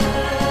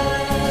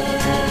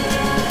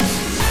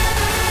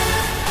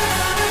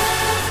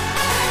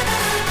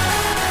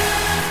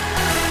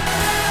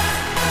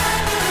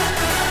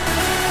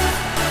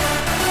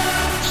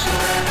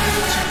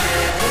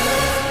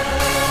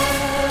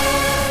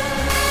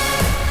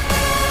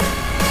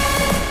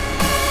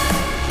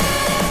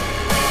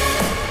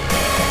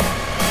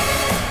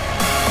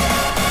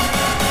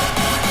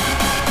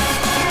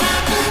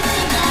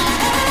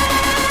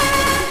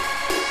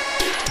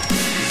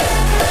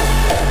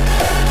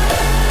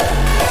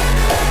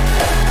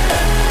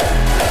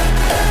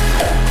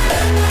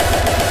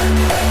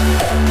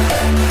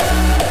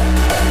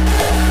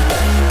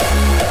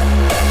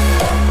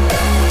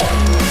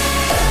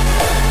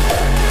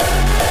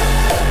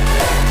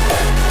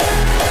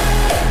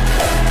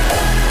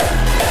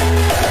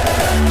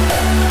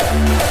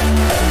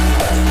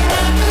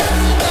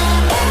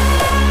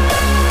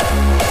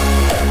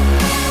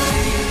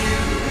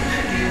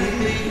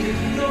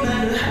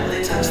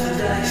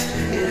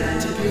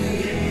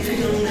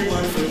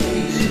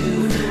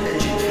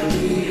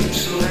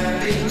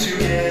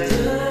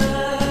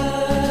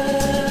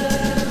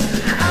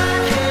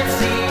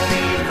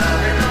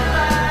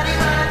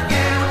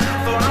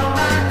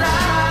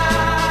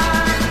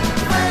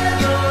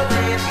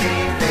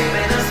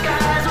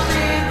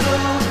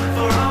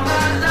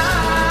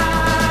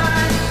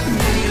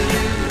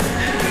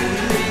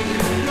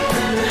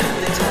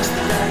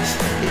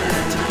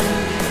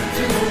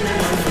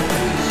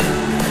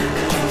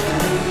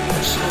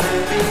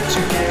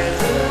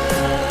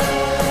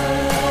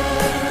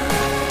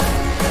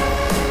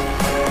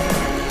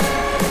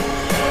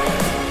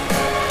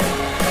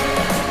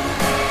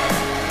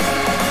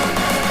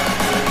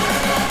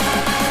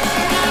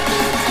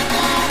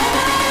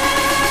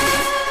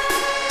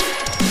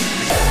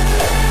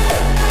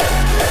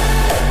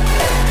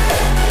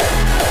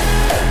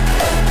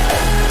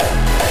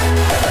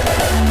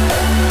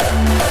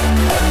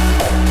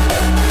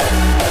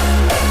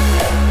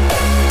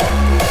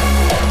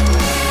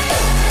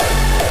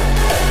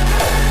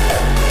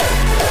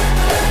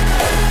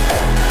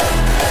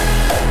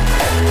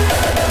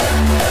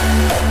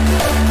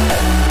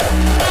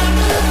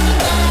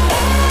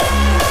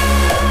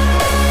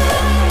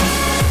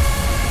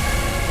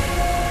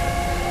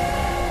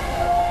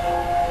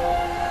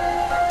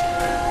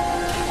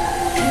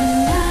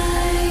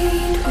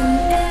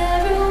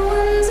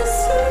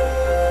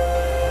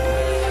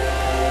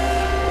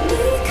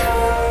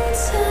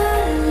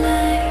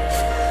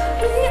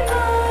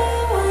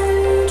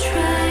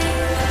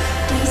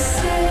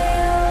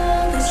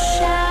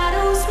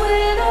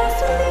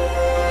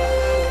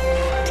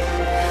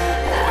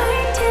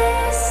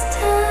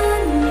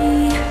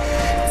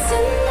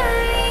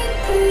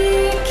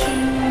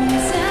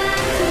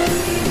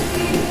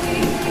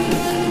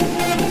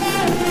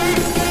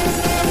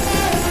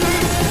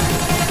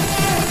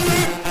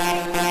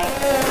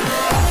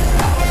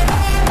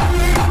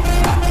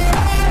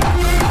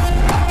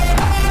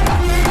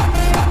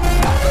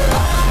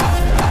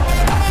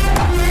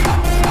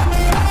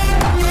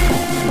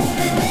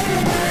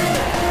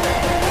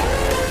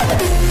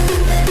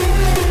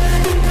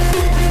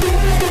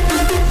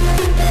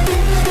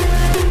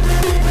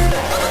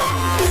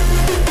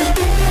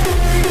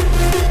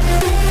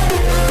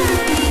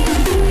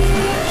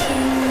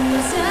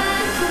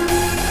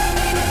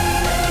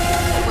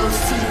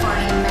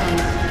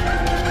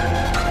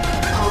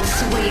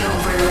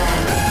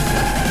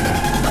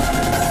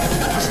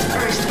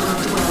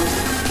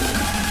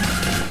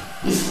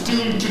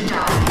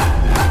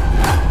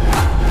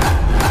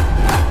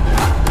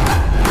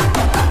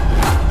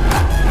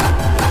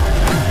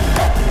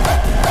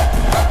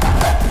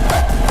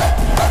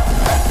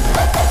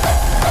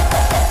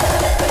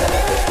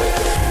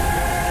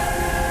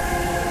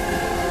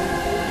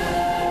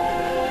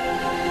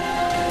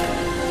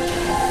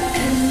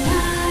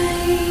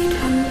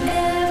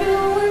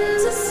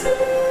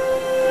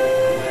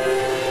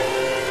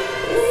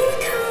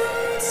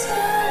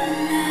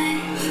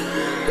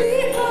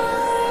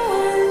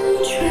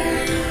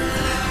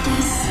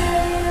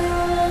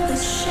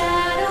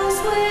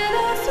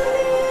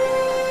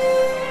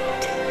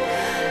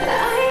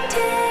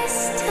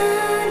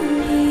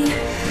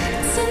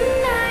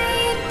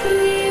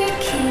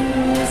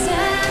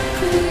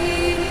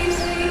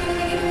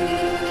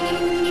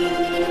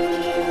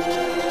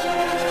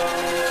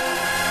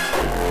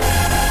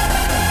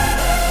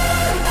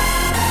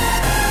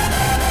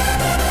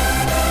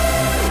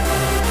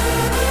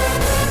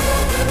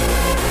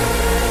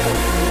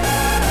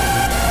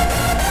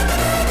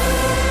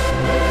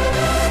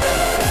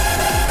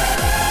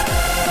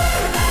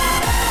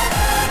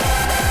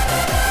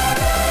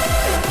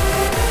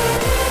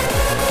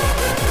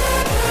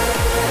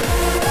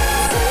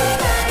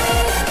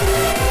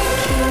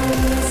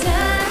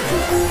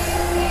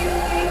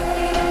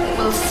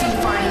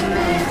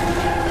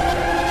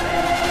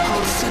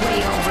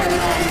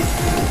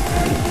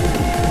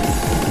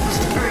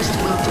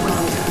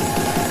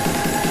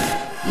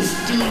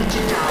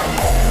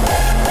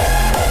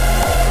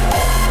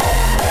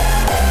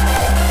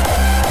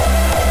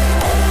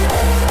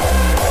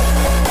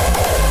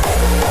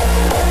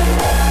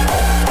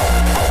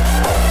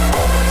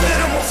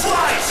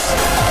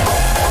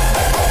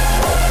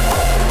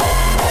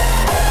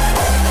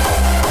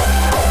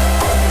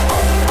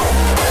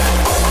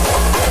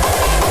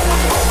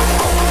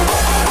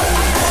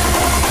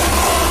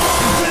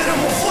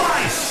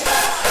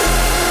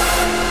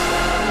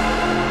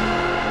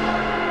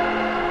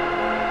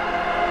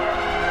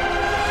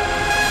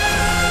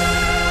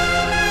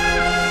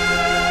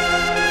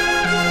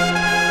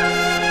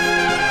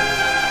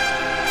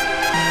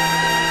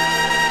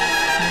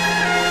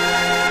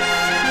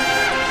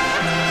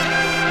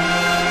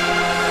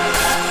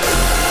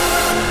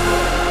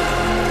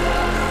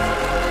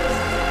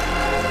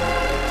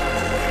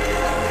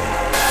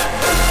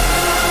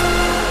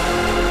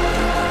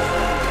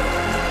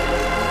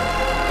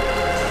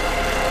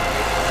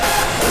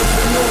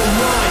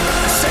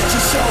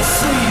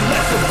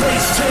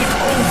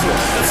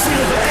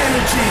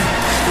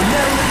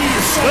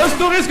 Le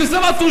story, est-ce que ça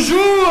va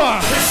toujours?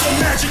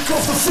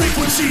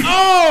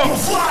 Oh!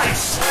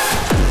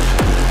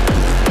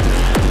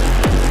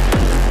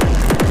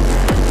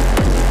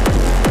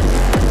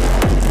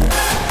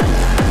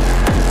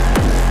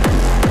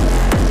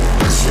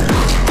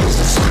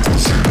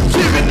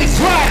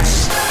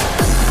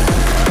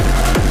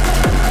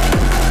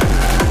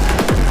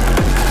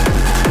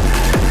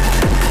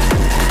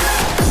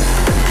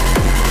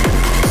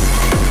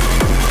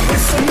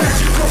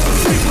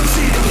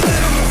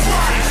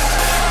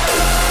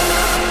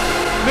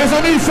 les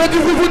amis, faites du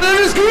bruit pour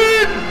Nevil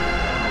Green.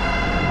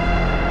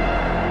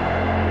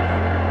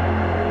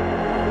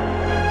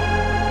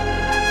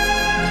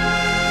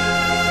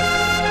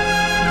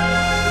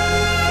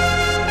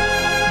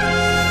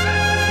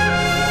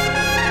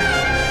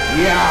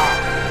 Yeah.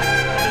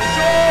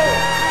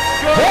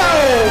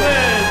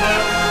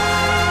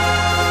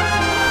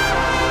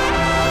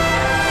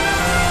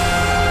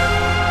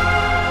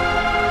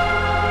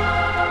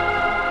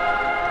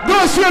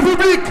 Monsieur le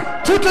public,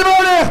 toutes les mains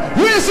en l'air,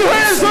 raise your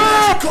hands up!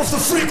 Of the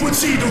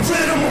frequency, the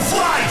rhythm of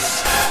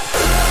life.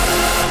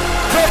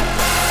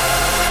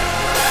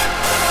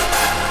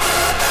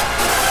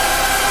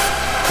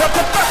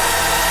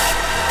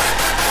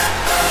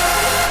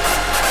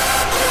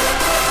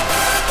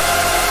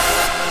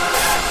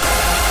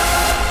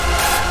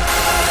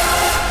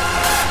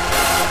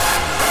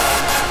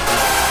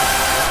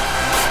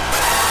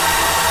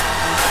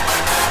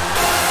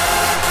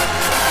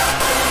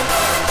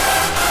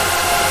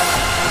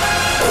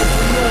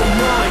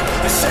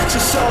 Set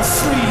yourself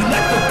free,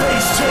 let the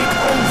bass take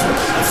over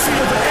and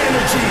feel the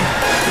energy.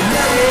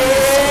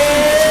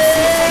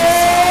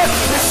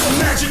 It's the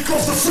magic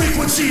of the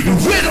frequency, the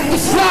rhythm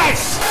of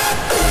life.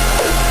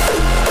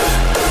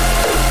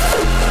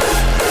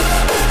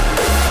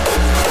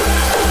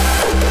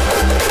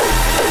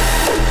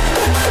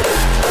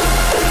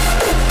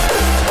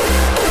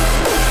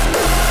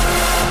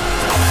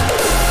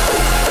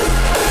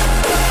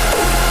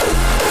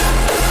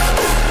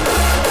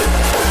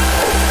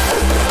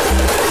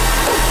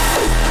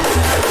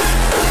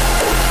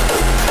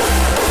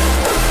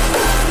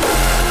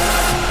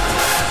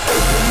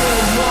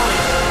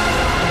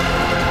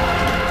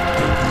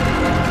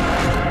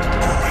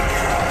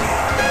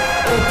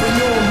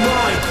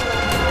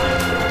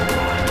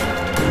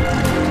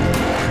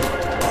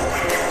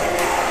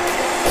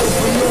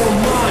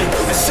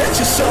 Set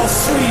yourself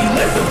free,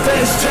 let the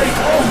bass take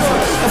over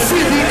and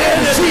feel the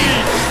energy.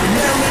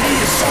 Reality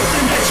is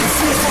something that you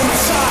feel from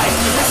inside.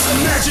 That's the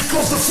magic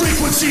of the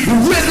frequency, the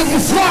rhythm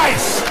of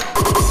life.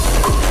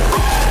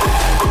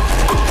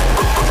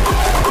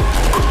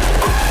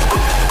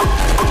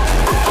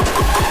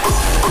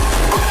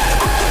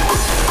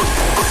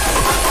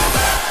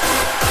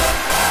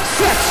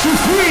 Set you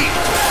free.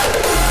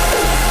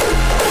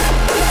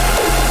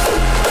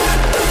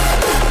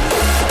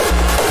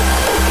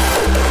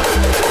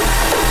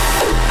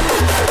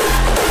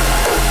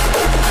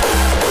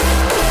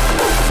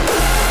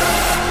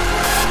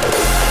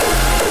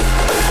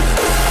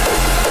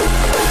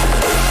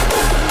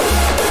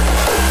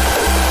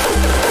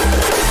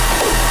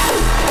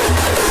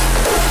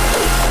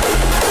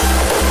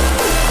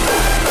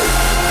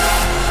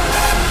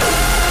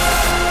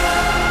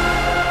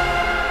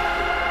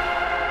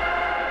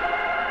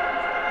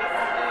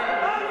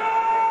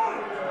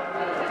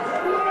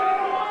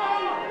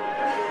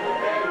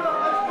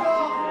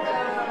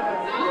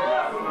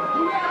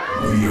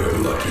 We are the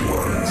lucky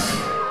ones.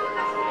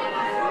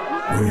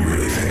 When you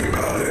really think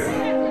about it.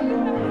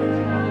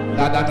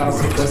 Non,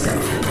 c'est quoi ça?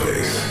 Beautiful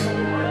place.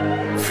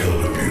 Filled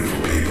with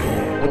beautiful people.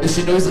 On est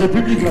chez Noise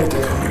République là. To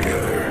come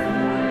together.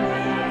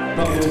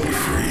 Get to be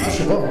free. Ah, je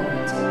sais pas.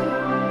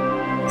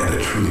 And I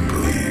truly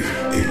believe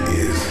it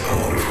is a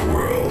wonderful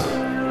world.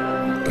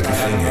 But the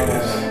thing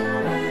is,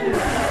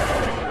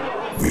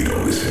 we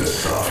don't listen to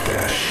soft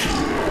ass shit.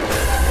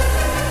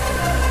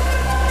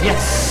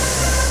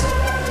 Yes.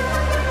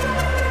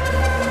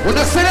 On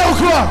accélère ou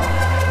quoi?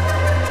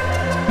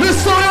 Le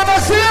son et on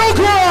accélère ou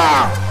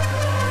quoi?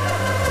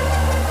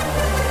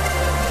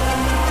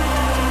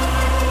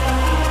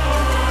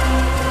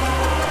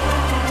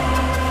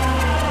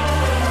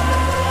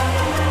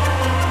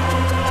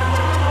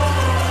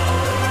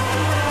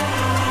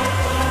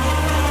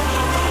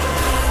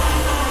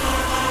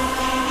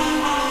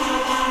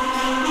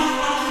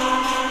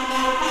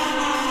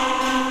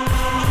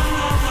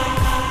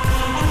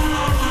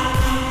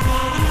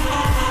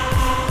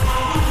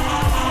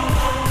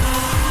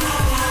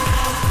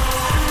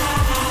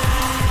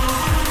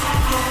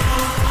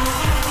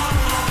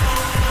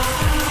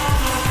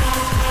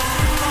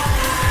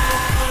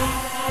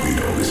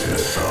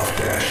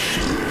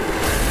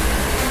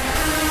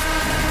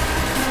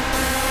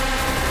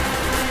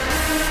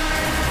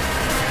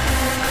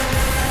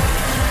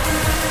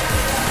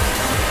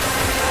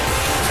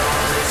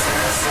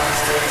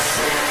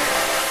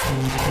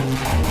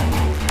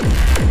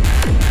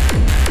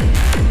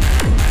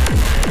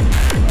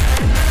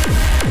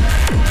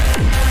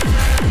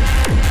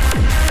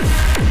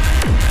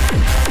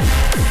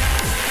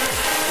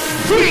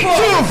 Three, two,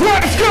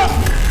 one, let's go!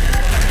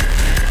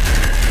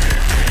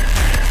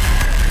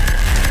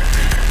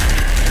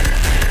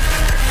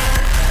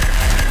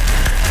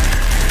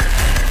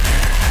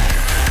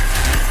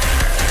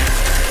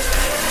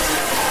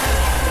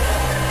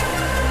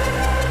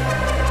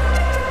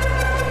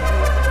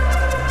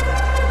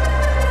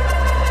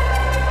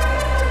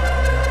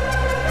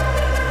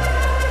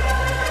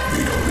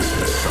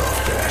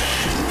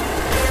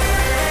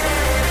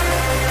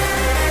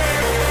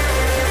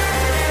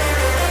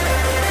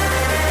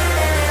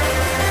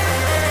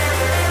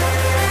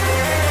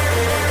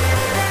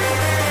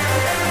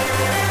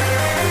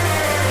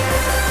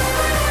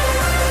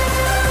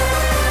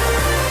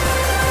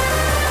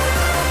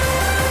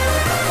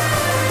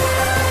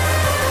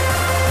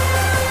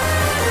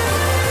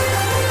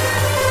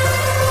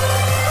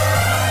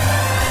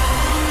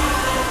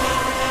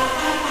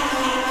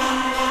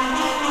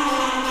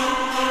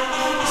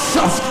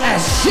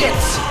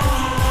 shit.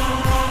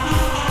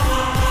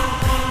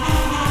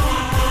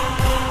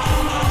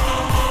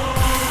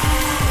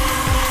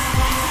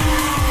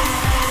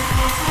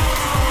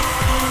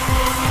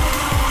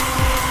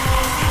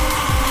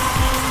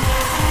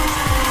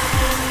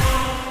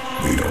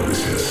 We know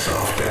this is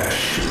soft ass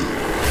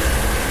shit.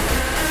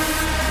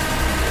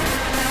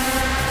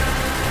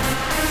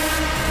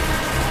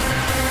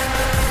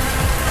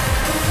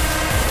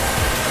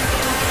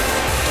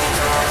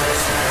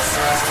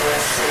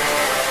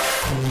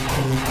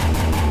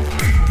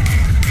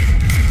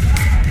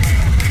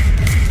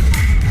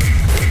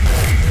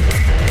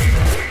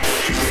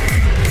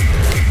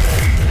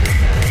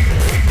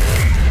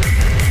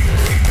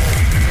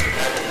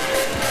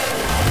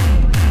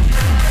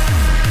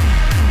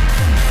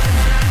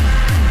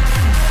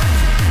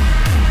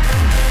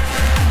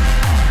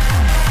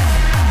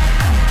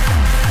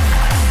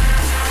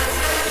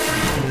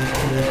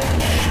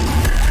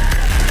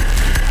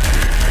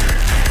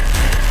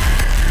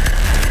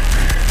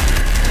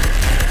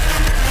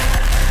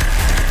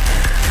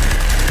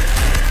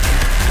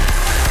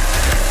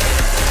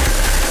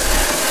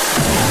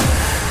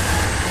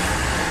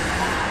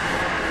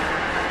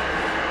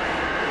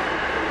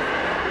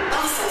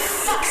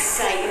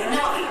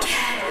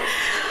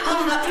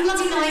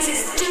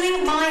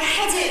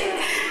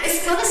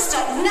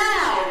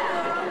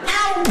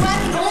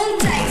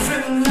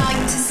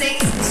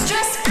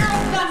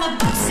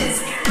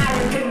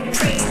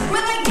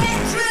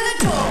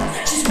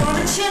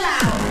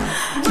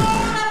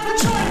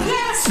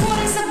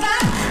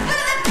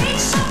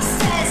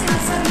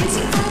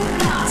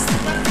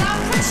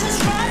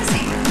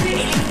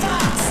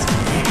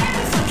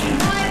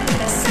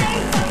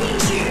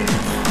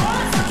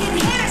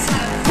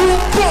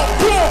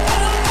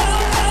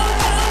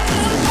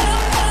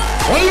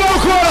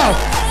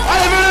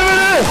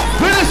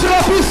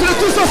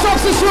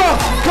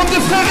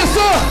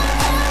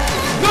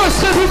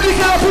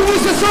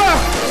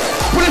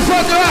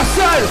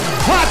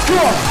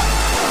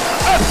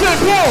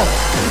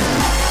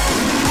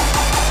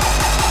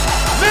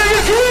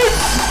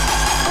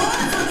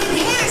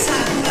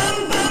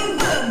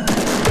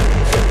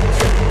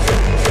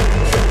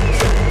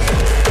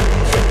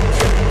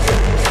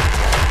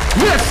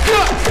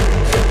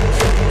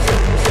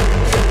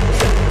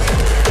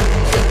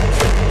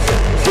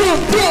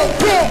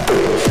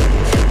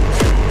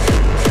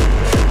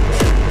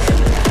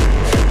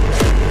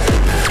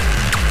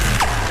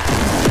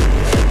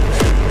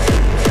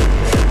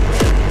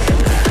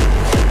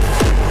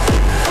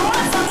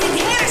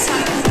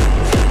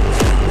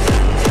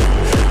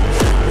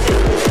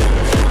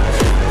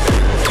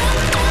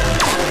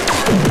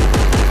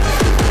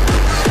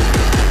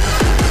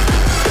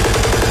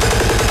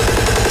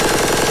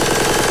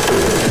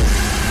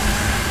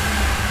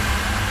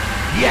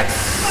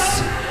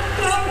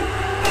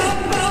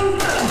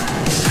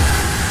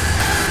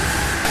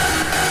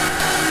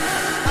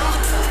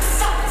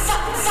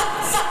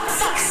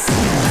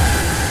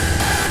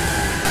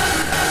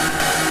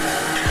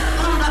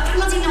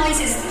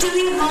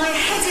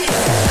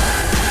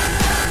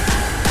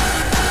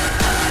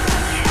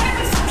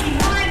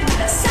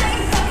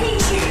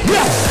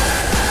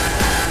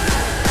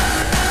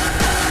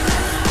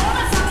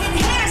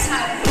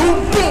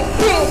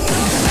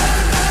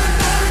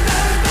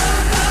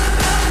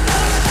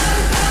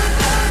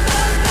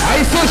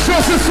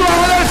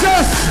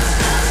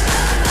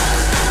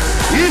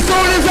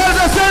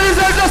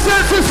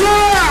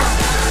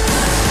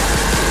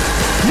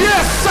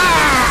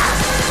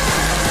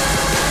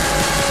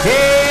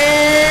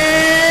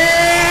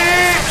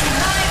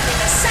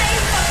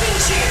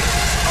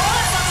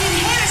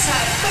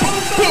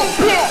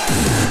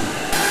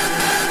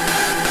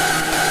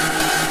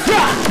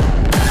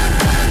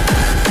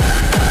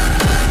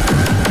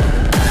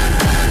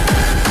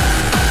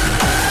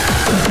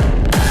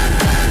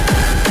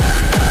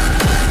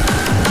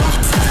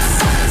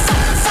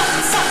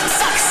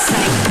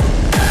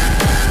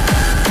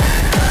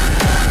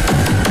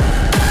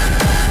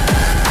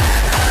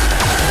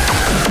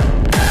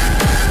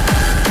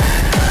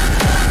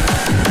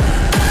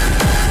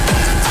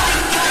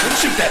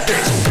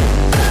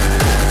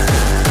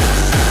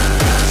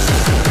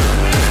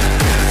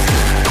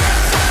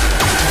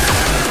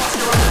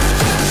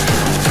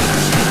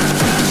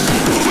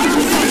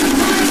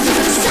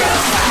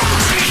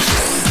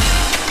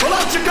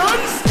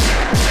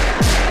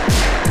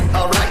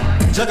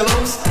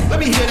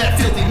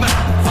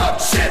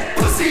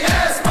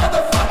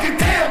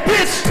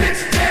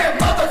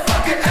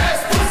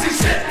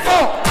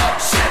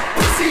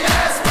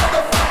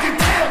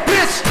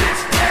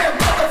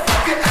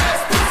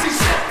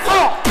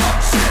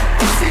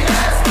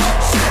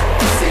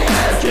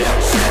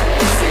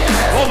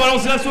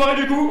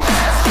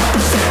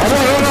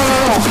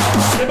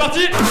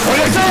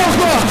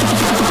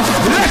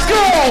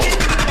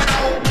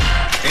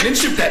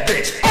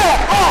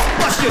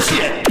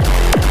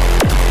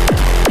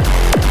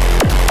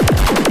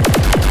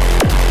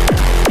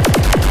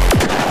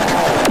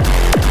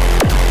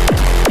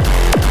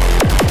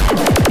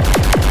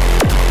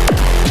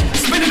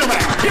 Spin it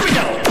around. Here we go.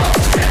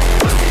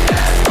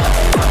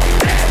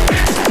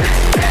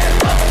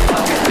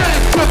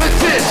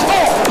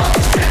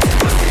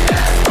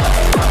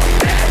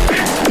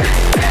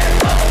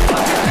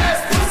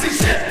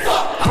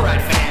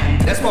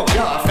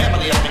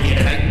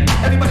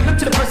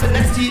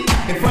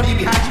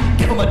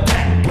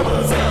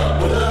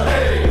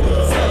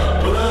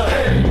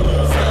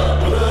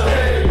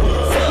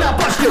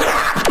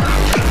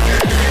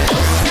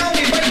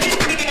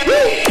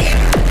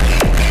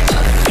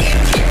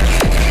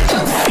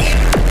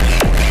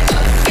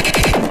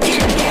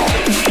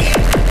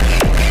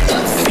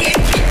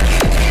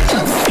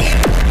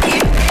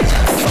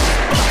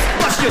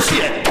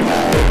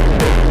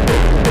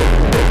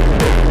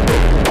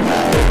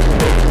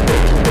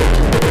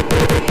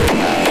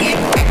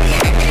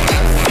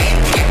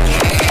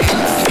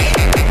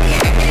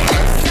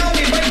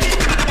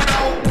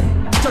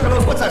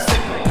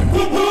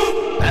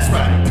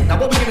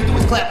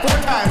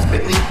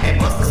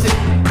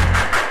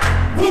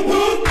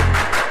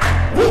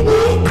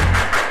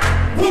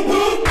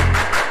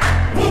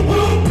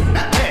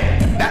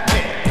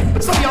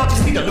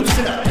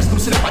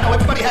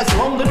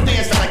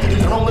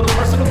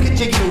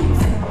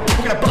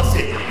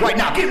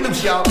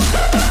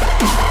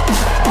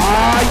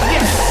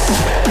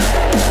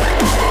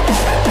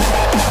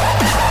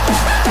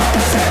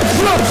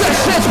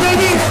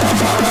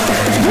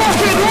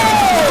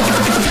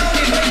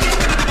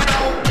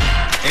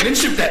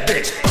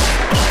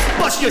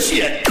 your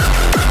shit.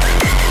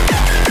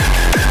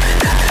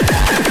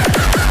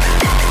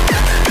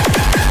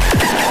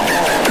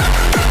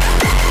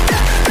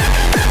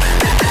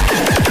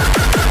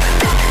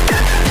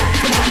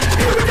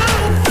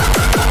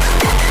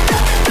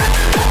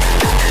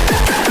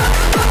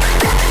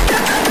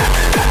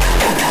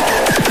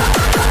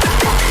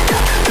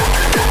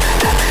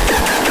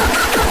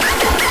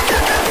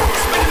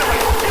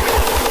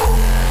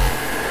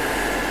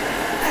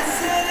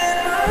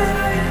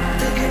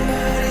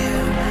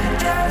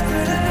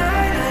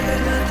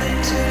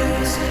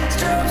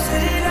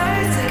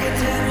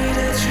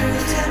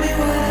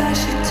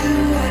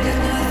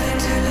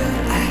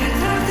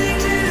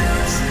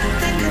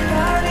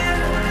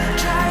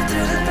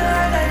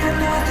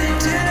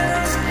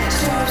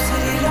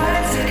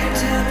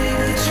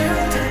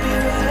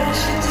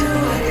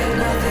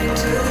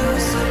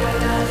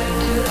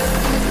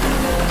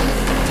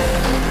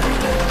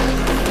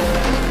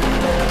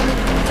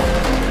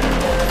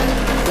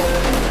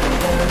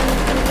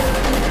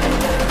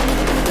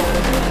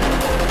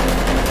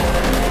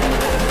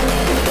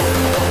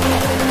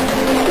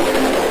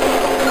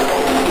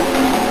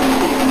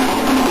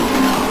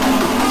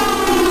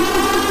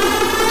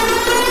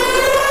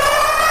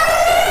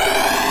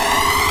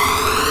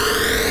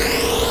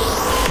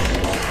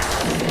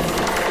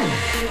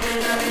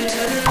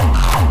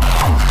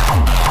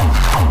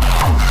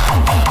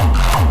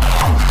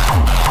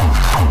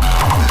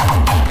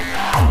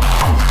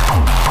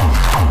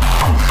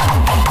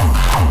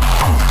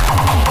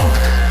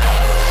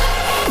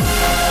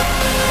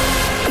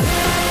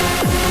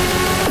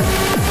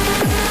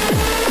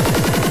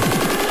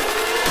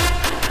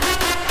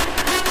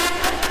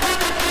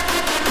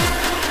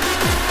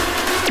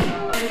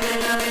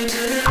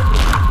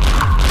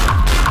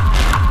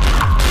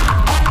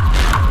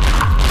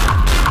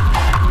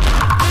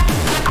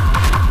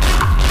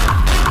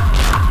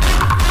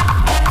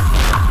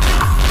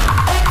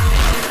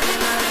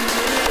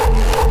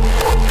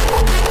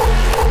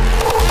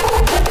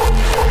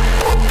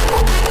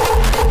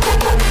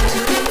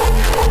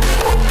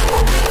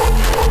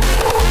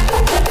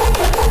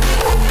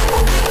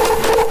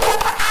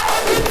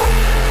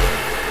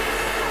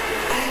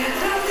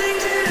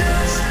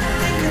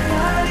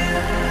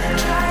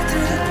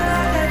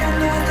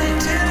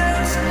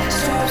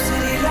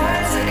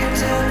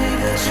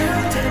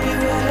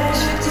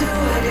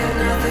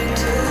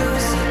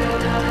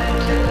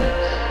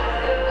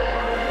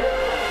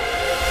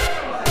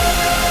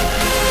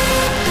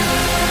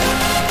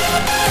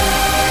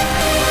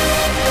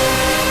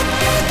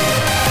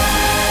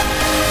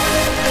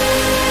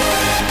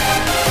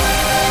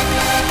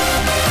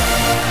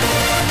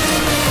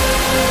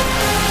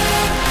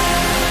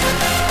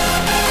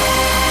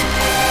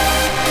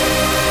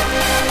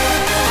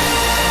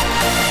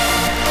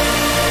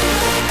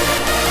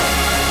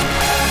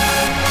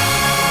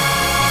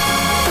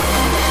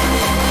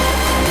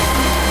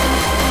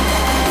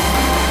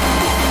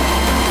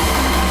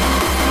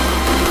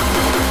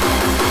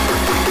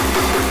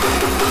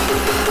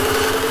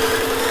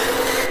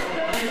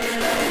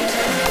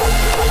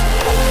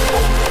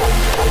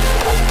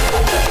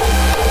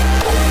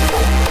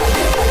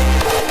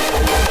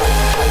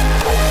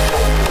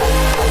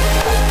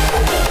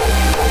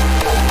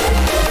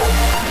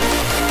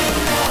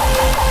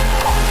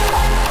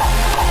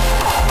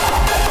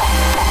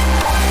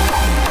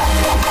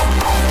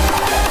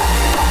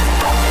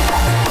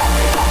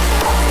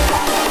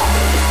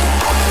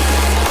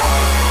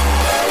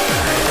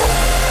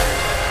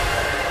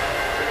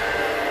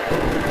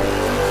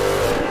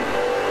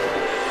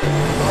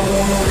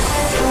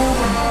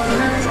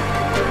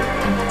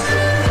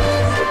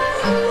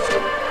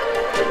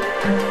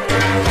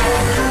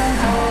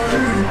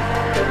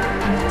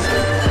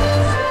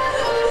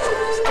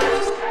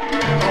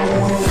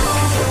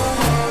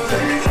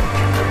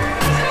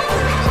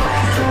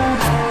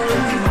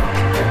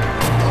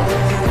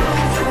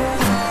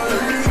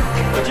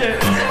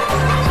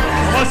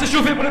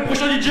 s'échauffer pour le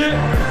prochain DJ.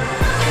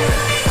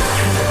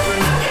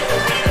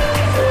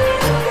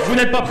 Vous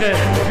n'êtes pas prêts,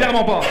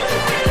 clairement pas.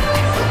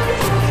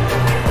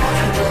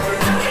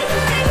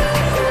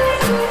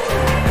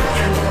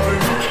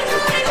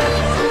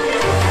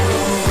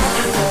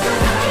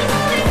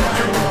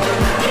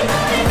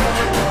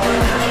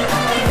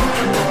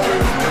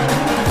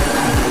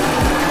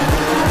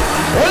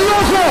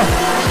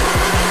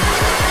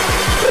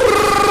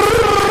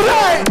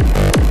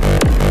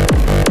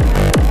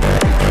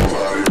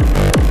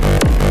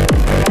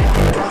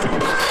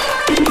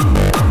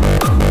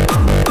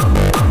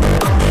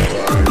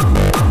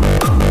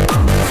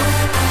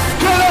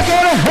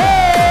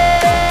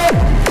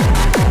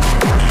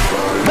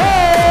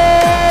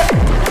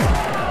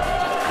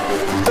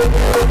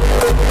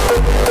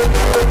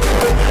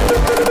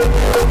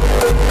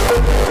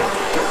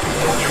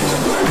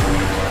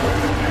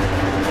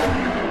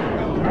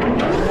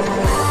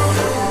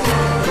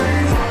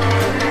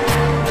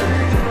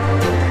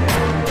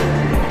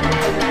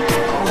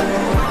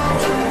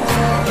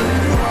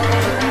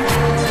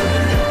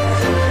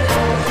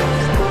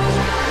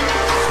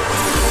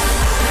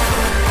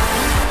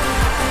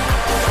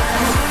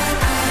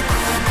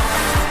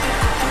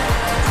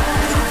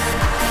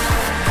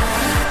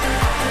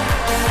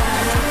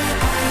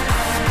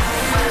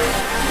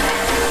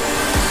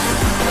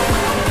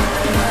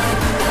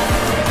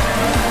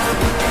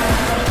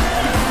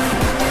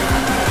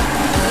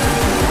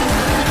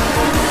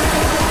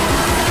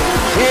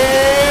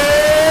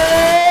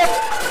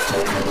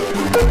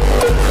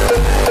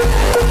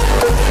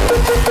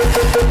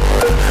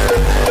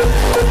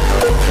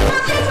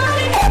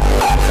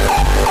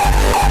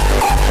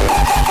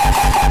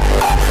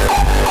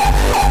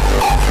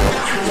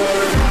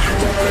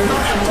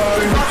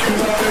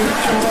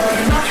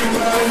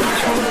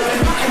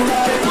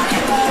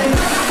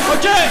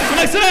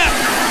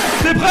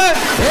 Prêt?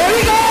 Here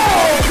we go!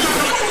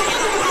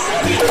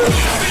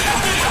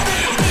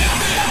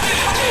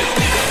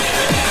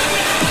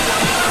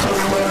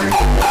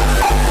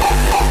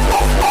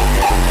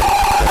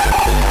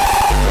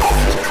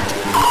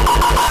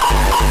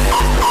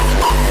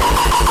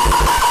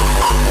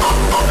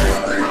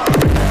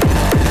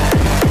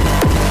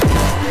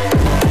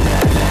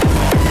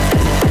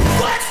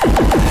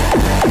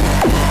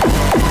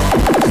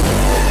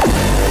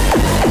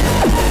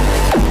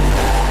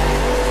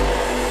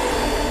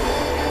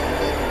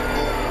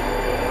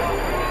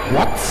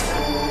 What?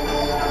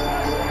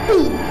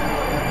 Ooh.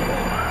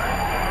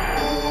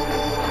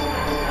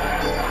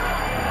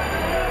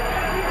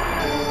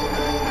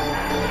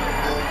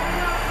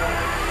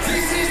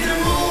 This is the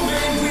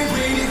moment we've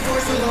waited for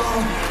so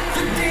long.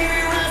 The day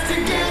we rise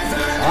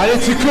together. Allez,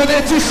 tu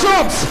connais, tu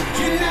chantes.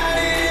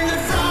 United in the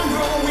front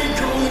row, we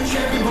go and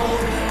cherry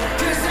bold.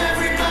 'Cause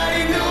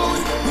everybody knows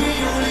we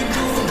only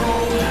go for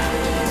gold.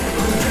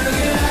 We're gonna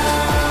get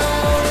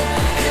loud,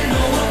 and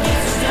no one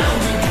gets us down.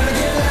 We're gonna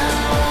get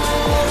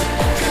loud,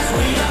 'cause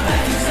we are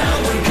back in town.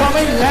 We're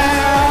Coming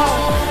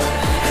loud.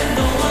 and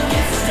no one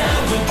gets us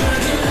down. We're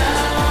gonna get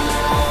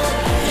loud.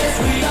 Yes,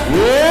 we are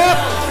Yep.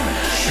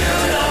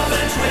 shoot up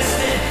and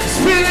twisted.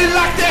 Spinning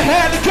like the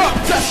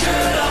helicopter.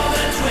 Shoot up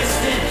and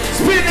twisted.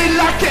 Spinning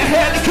like a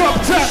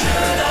helicopter.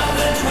 Shoot up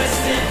and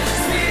twisted.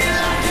 Spinning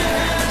like a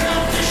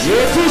helicopter.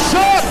 Yeah, two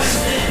shots.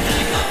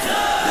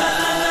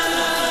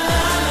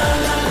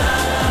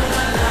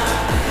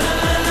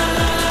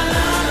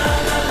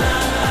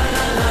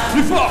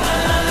 Plus fort.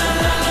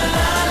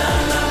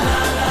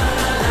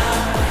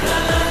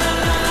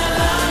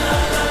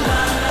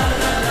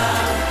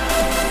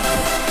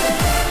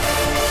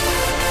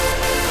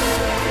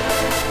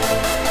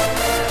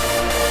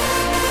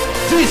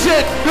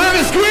 DJ,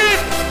 Nevil Green.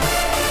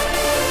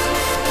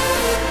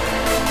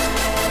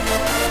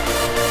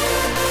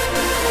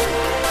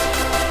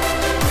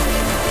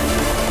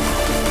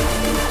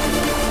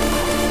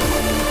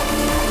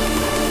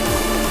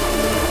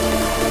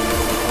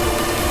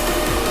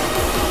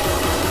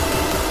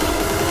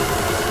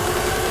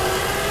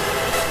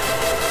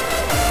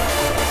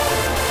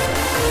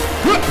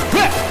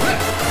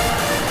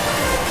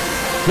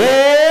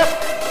 Yeah.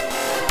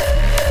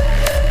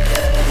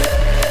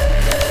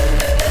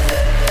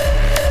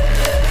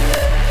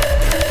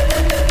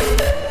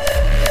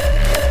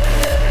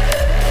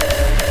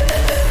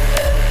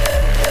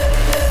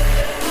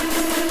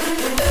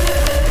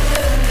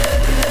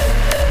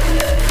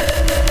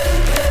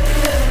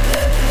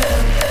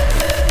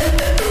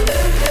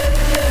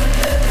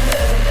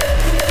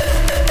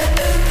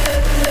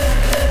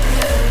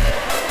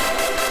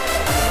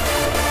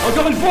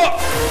 Encore une fois.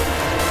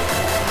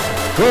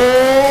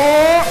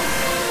 Oh.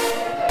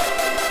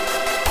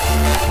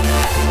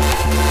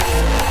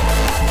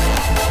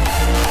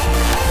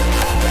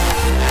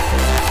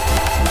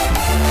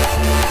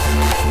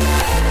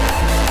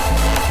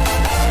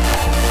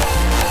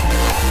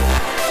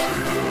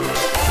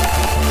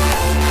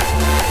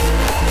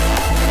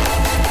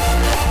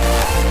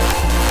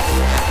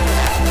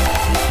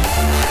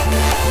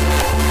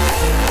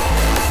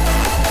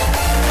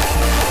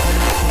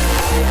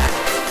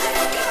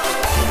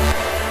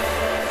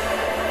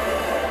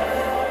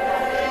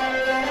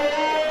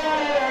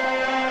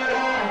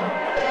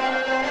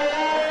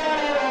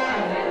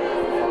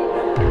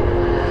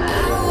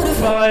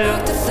 Pareil,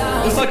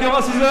 de 5h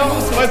à 6h,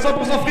 ça va être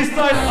 100%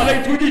 freestyle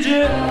avec tout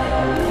DJ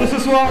de ce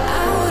soir.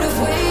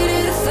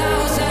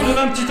 Je vous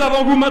donne un petit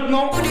avant-goût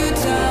maintenant. Oh.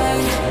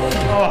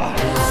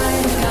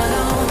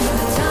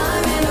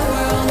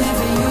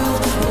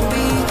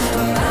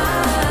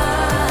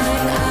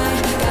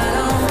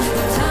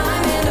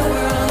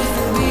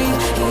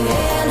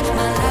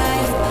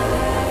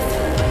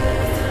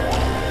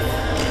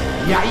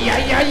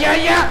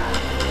 Yeah.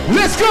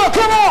 Let's go,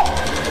 come on.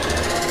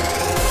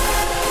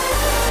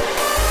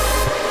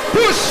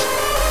 Push.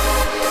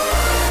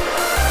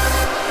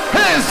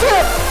 Hands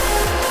up.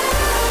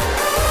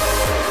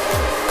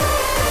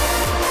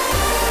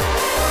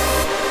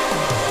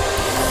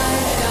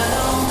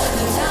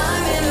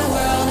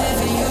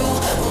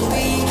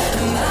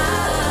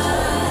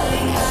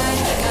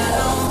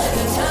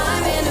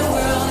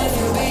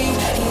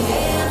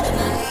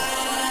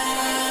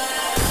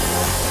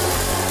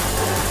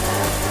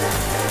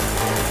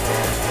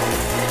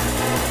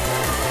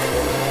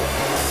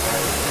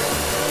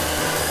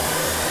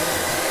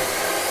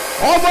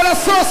 Envoie la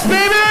sauce,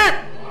 baby!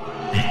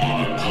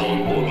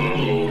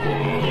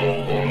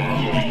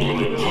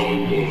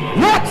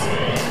 What?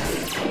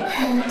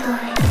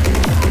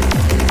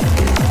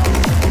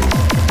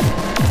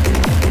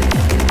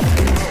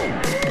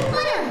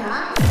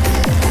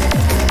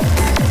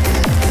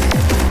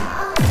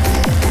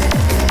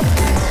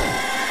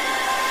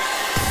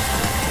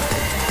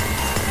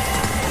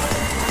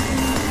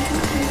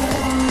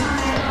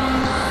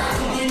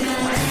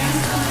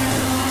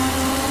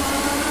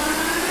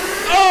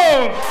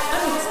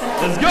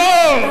 Let's go!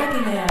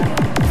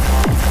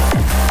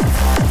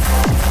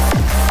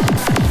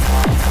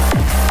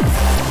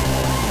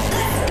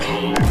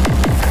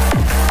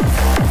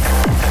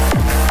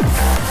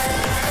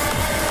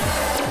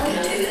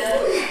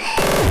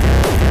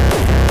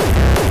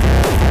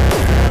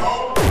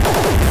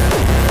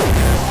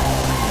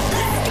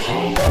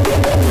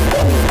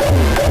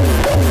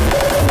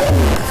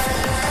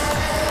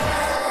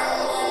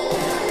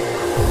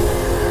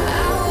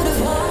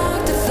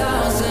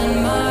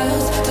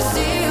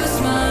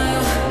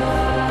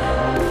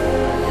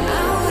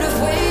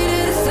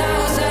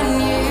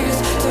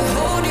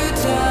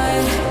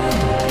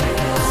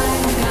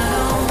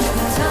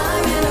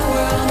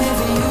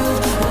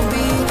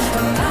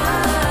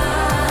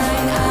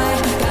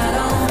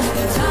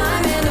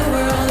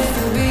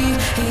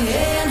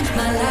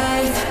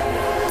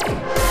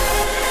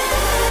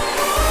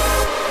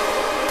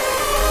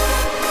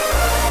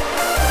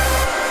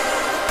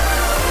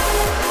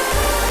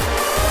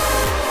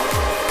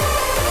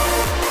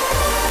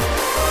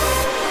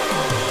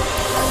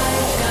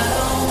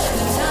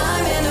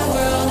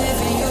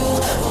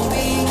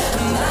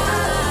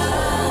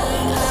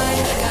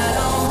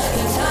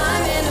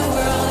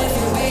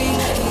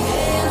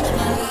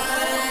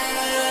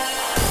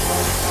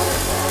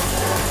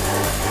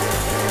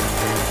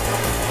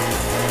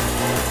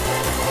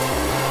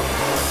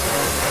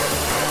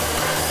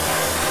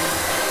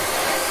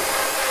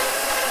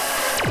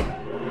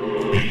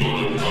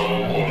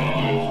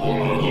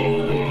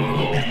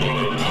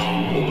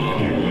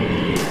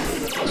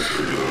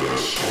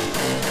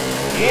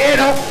 Get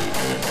up.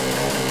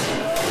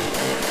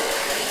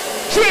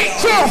 3,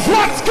 2, 1,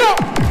 let's go.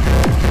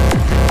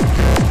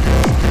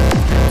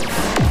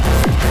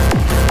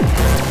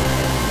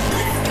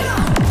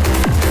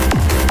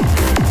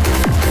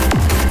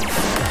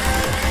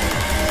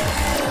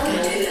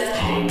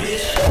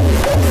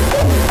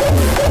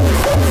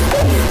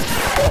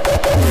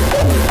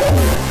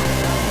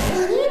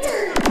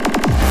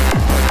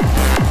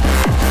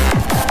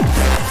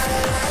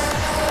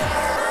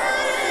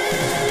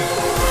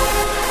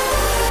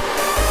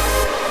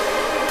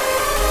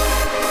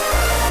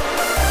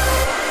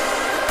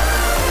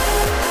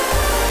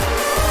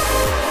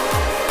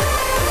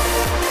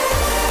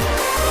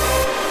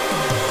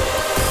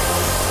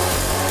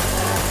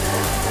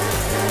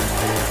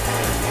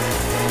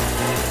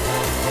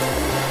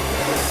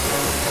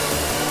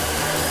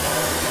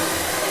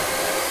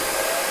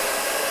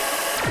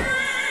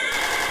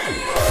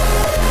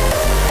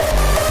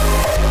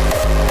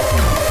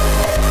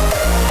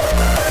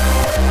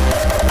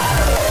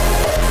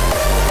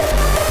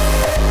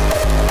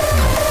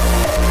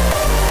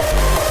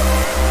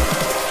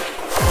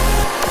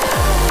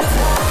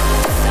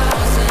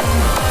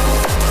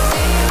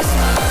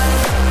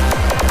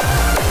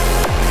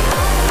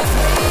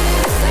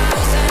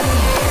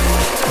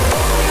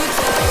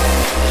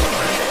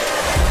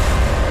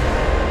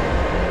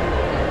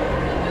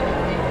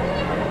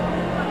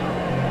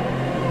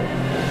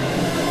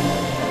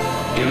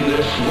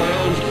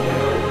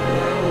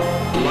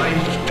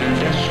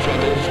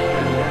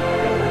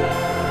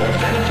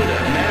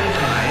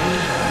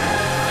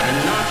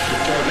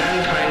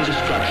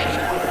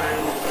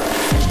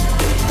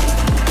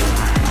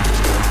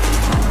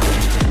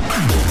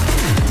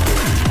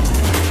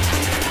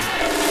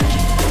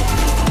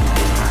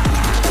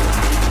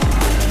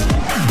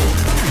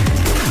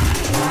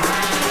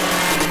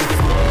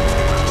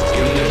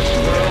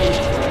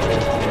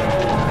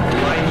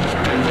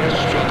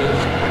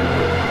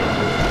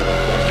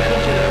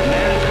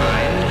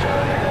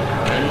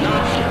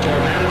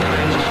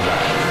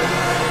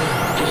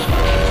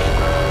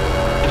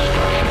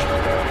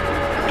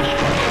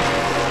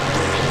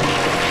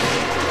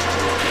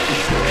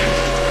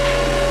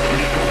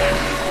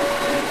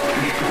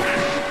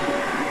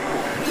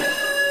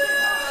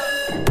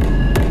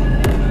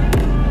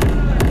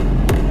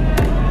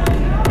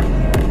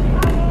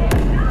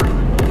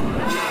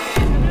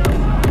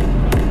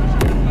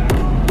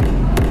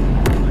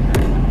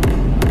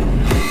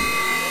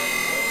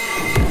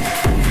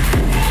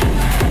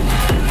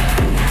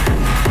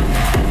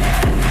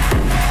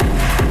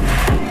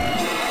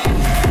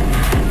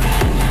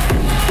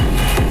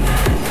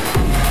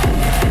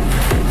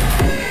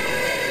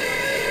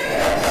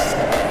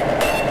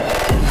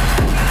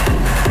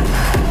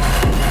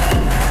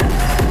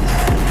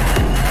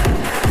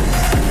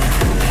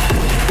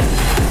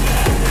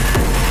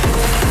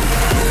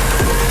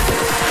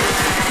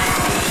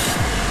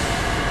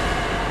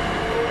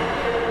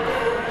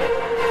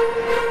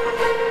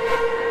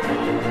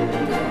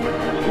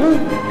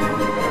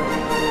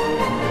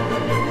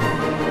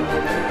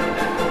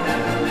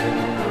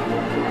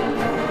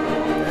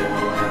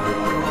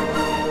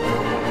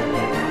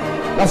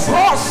 La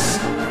France.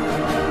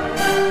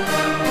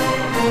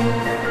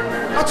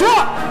 À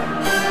toi.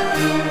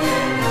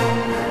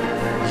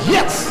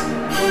 Yes.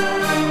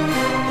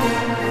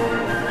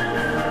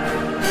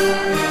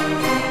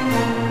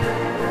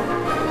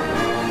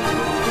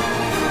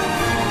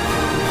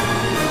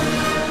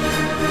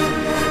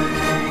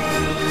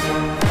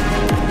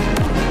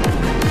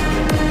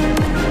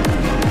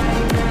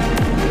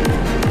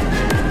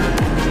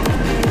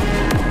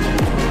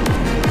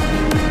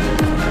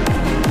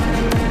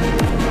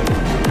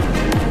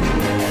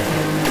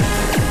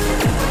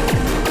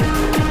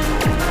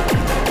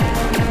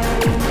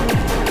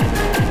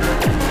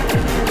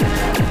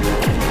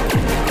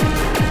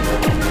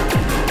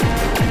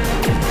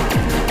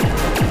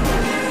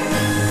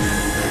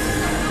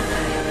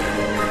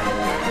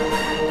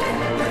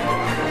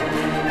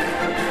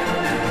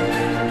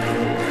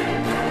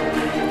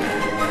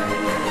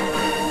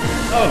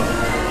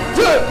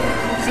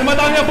 C'est ma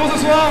dernière pour ce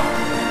soir.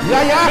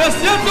 Yaya.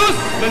 Merci à tous.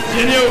 Vous êtes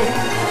géniaux.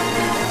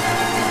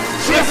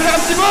 Je vais faire un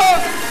petit mot.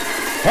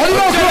 On y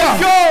va, let's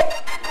go.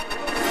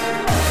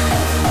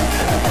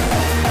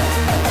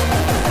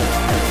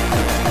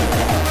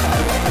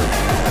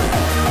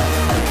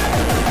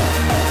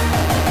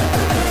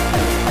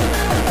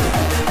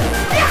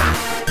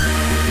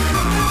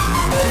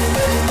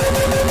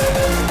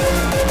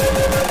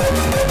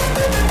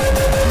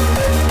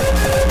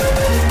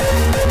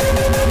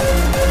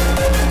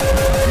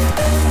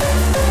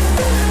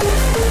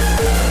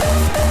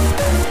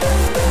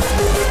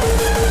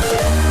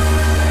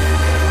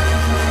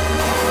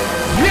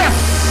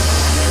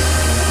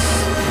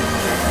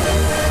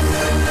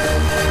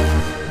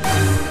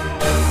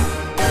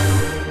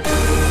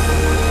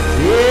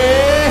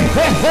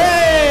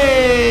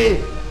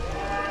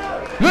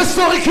 Le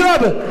Story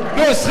Club,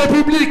 Noce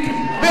République.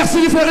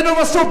 Merci de faire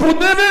innovation pour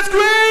Nevil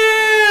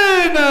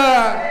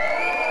Greenz.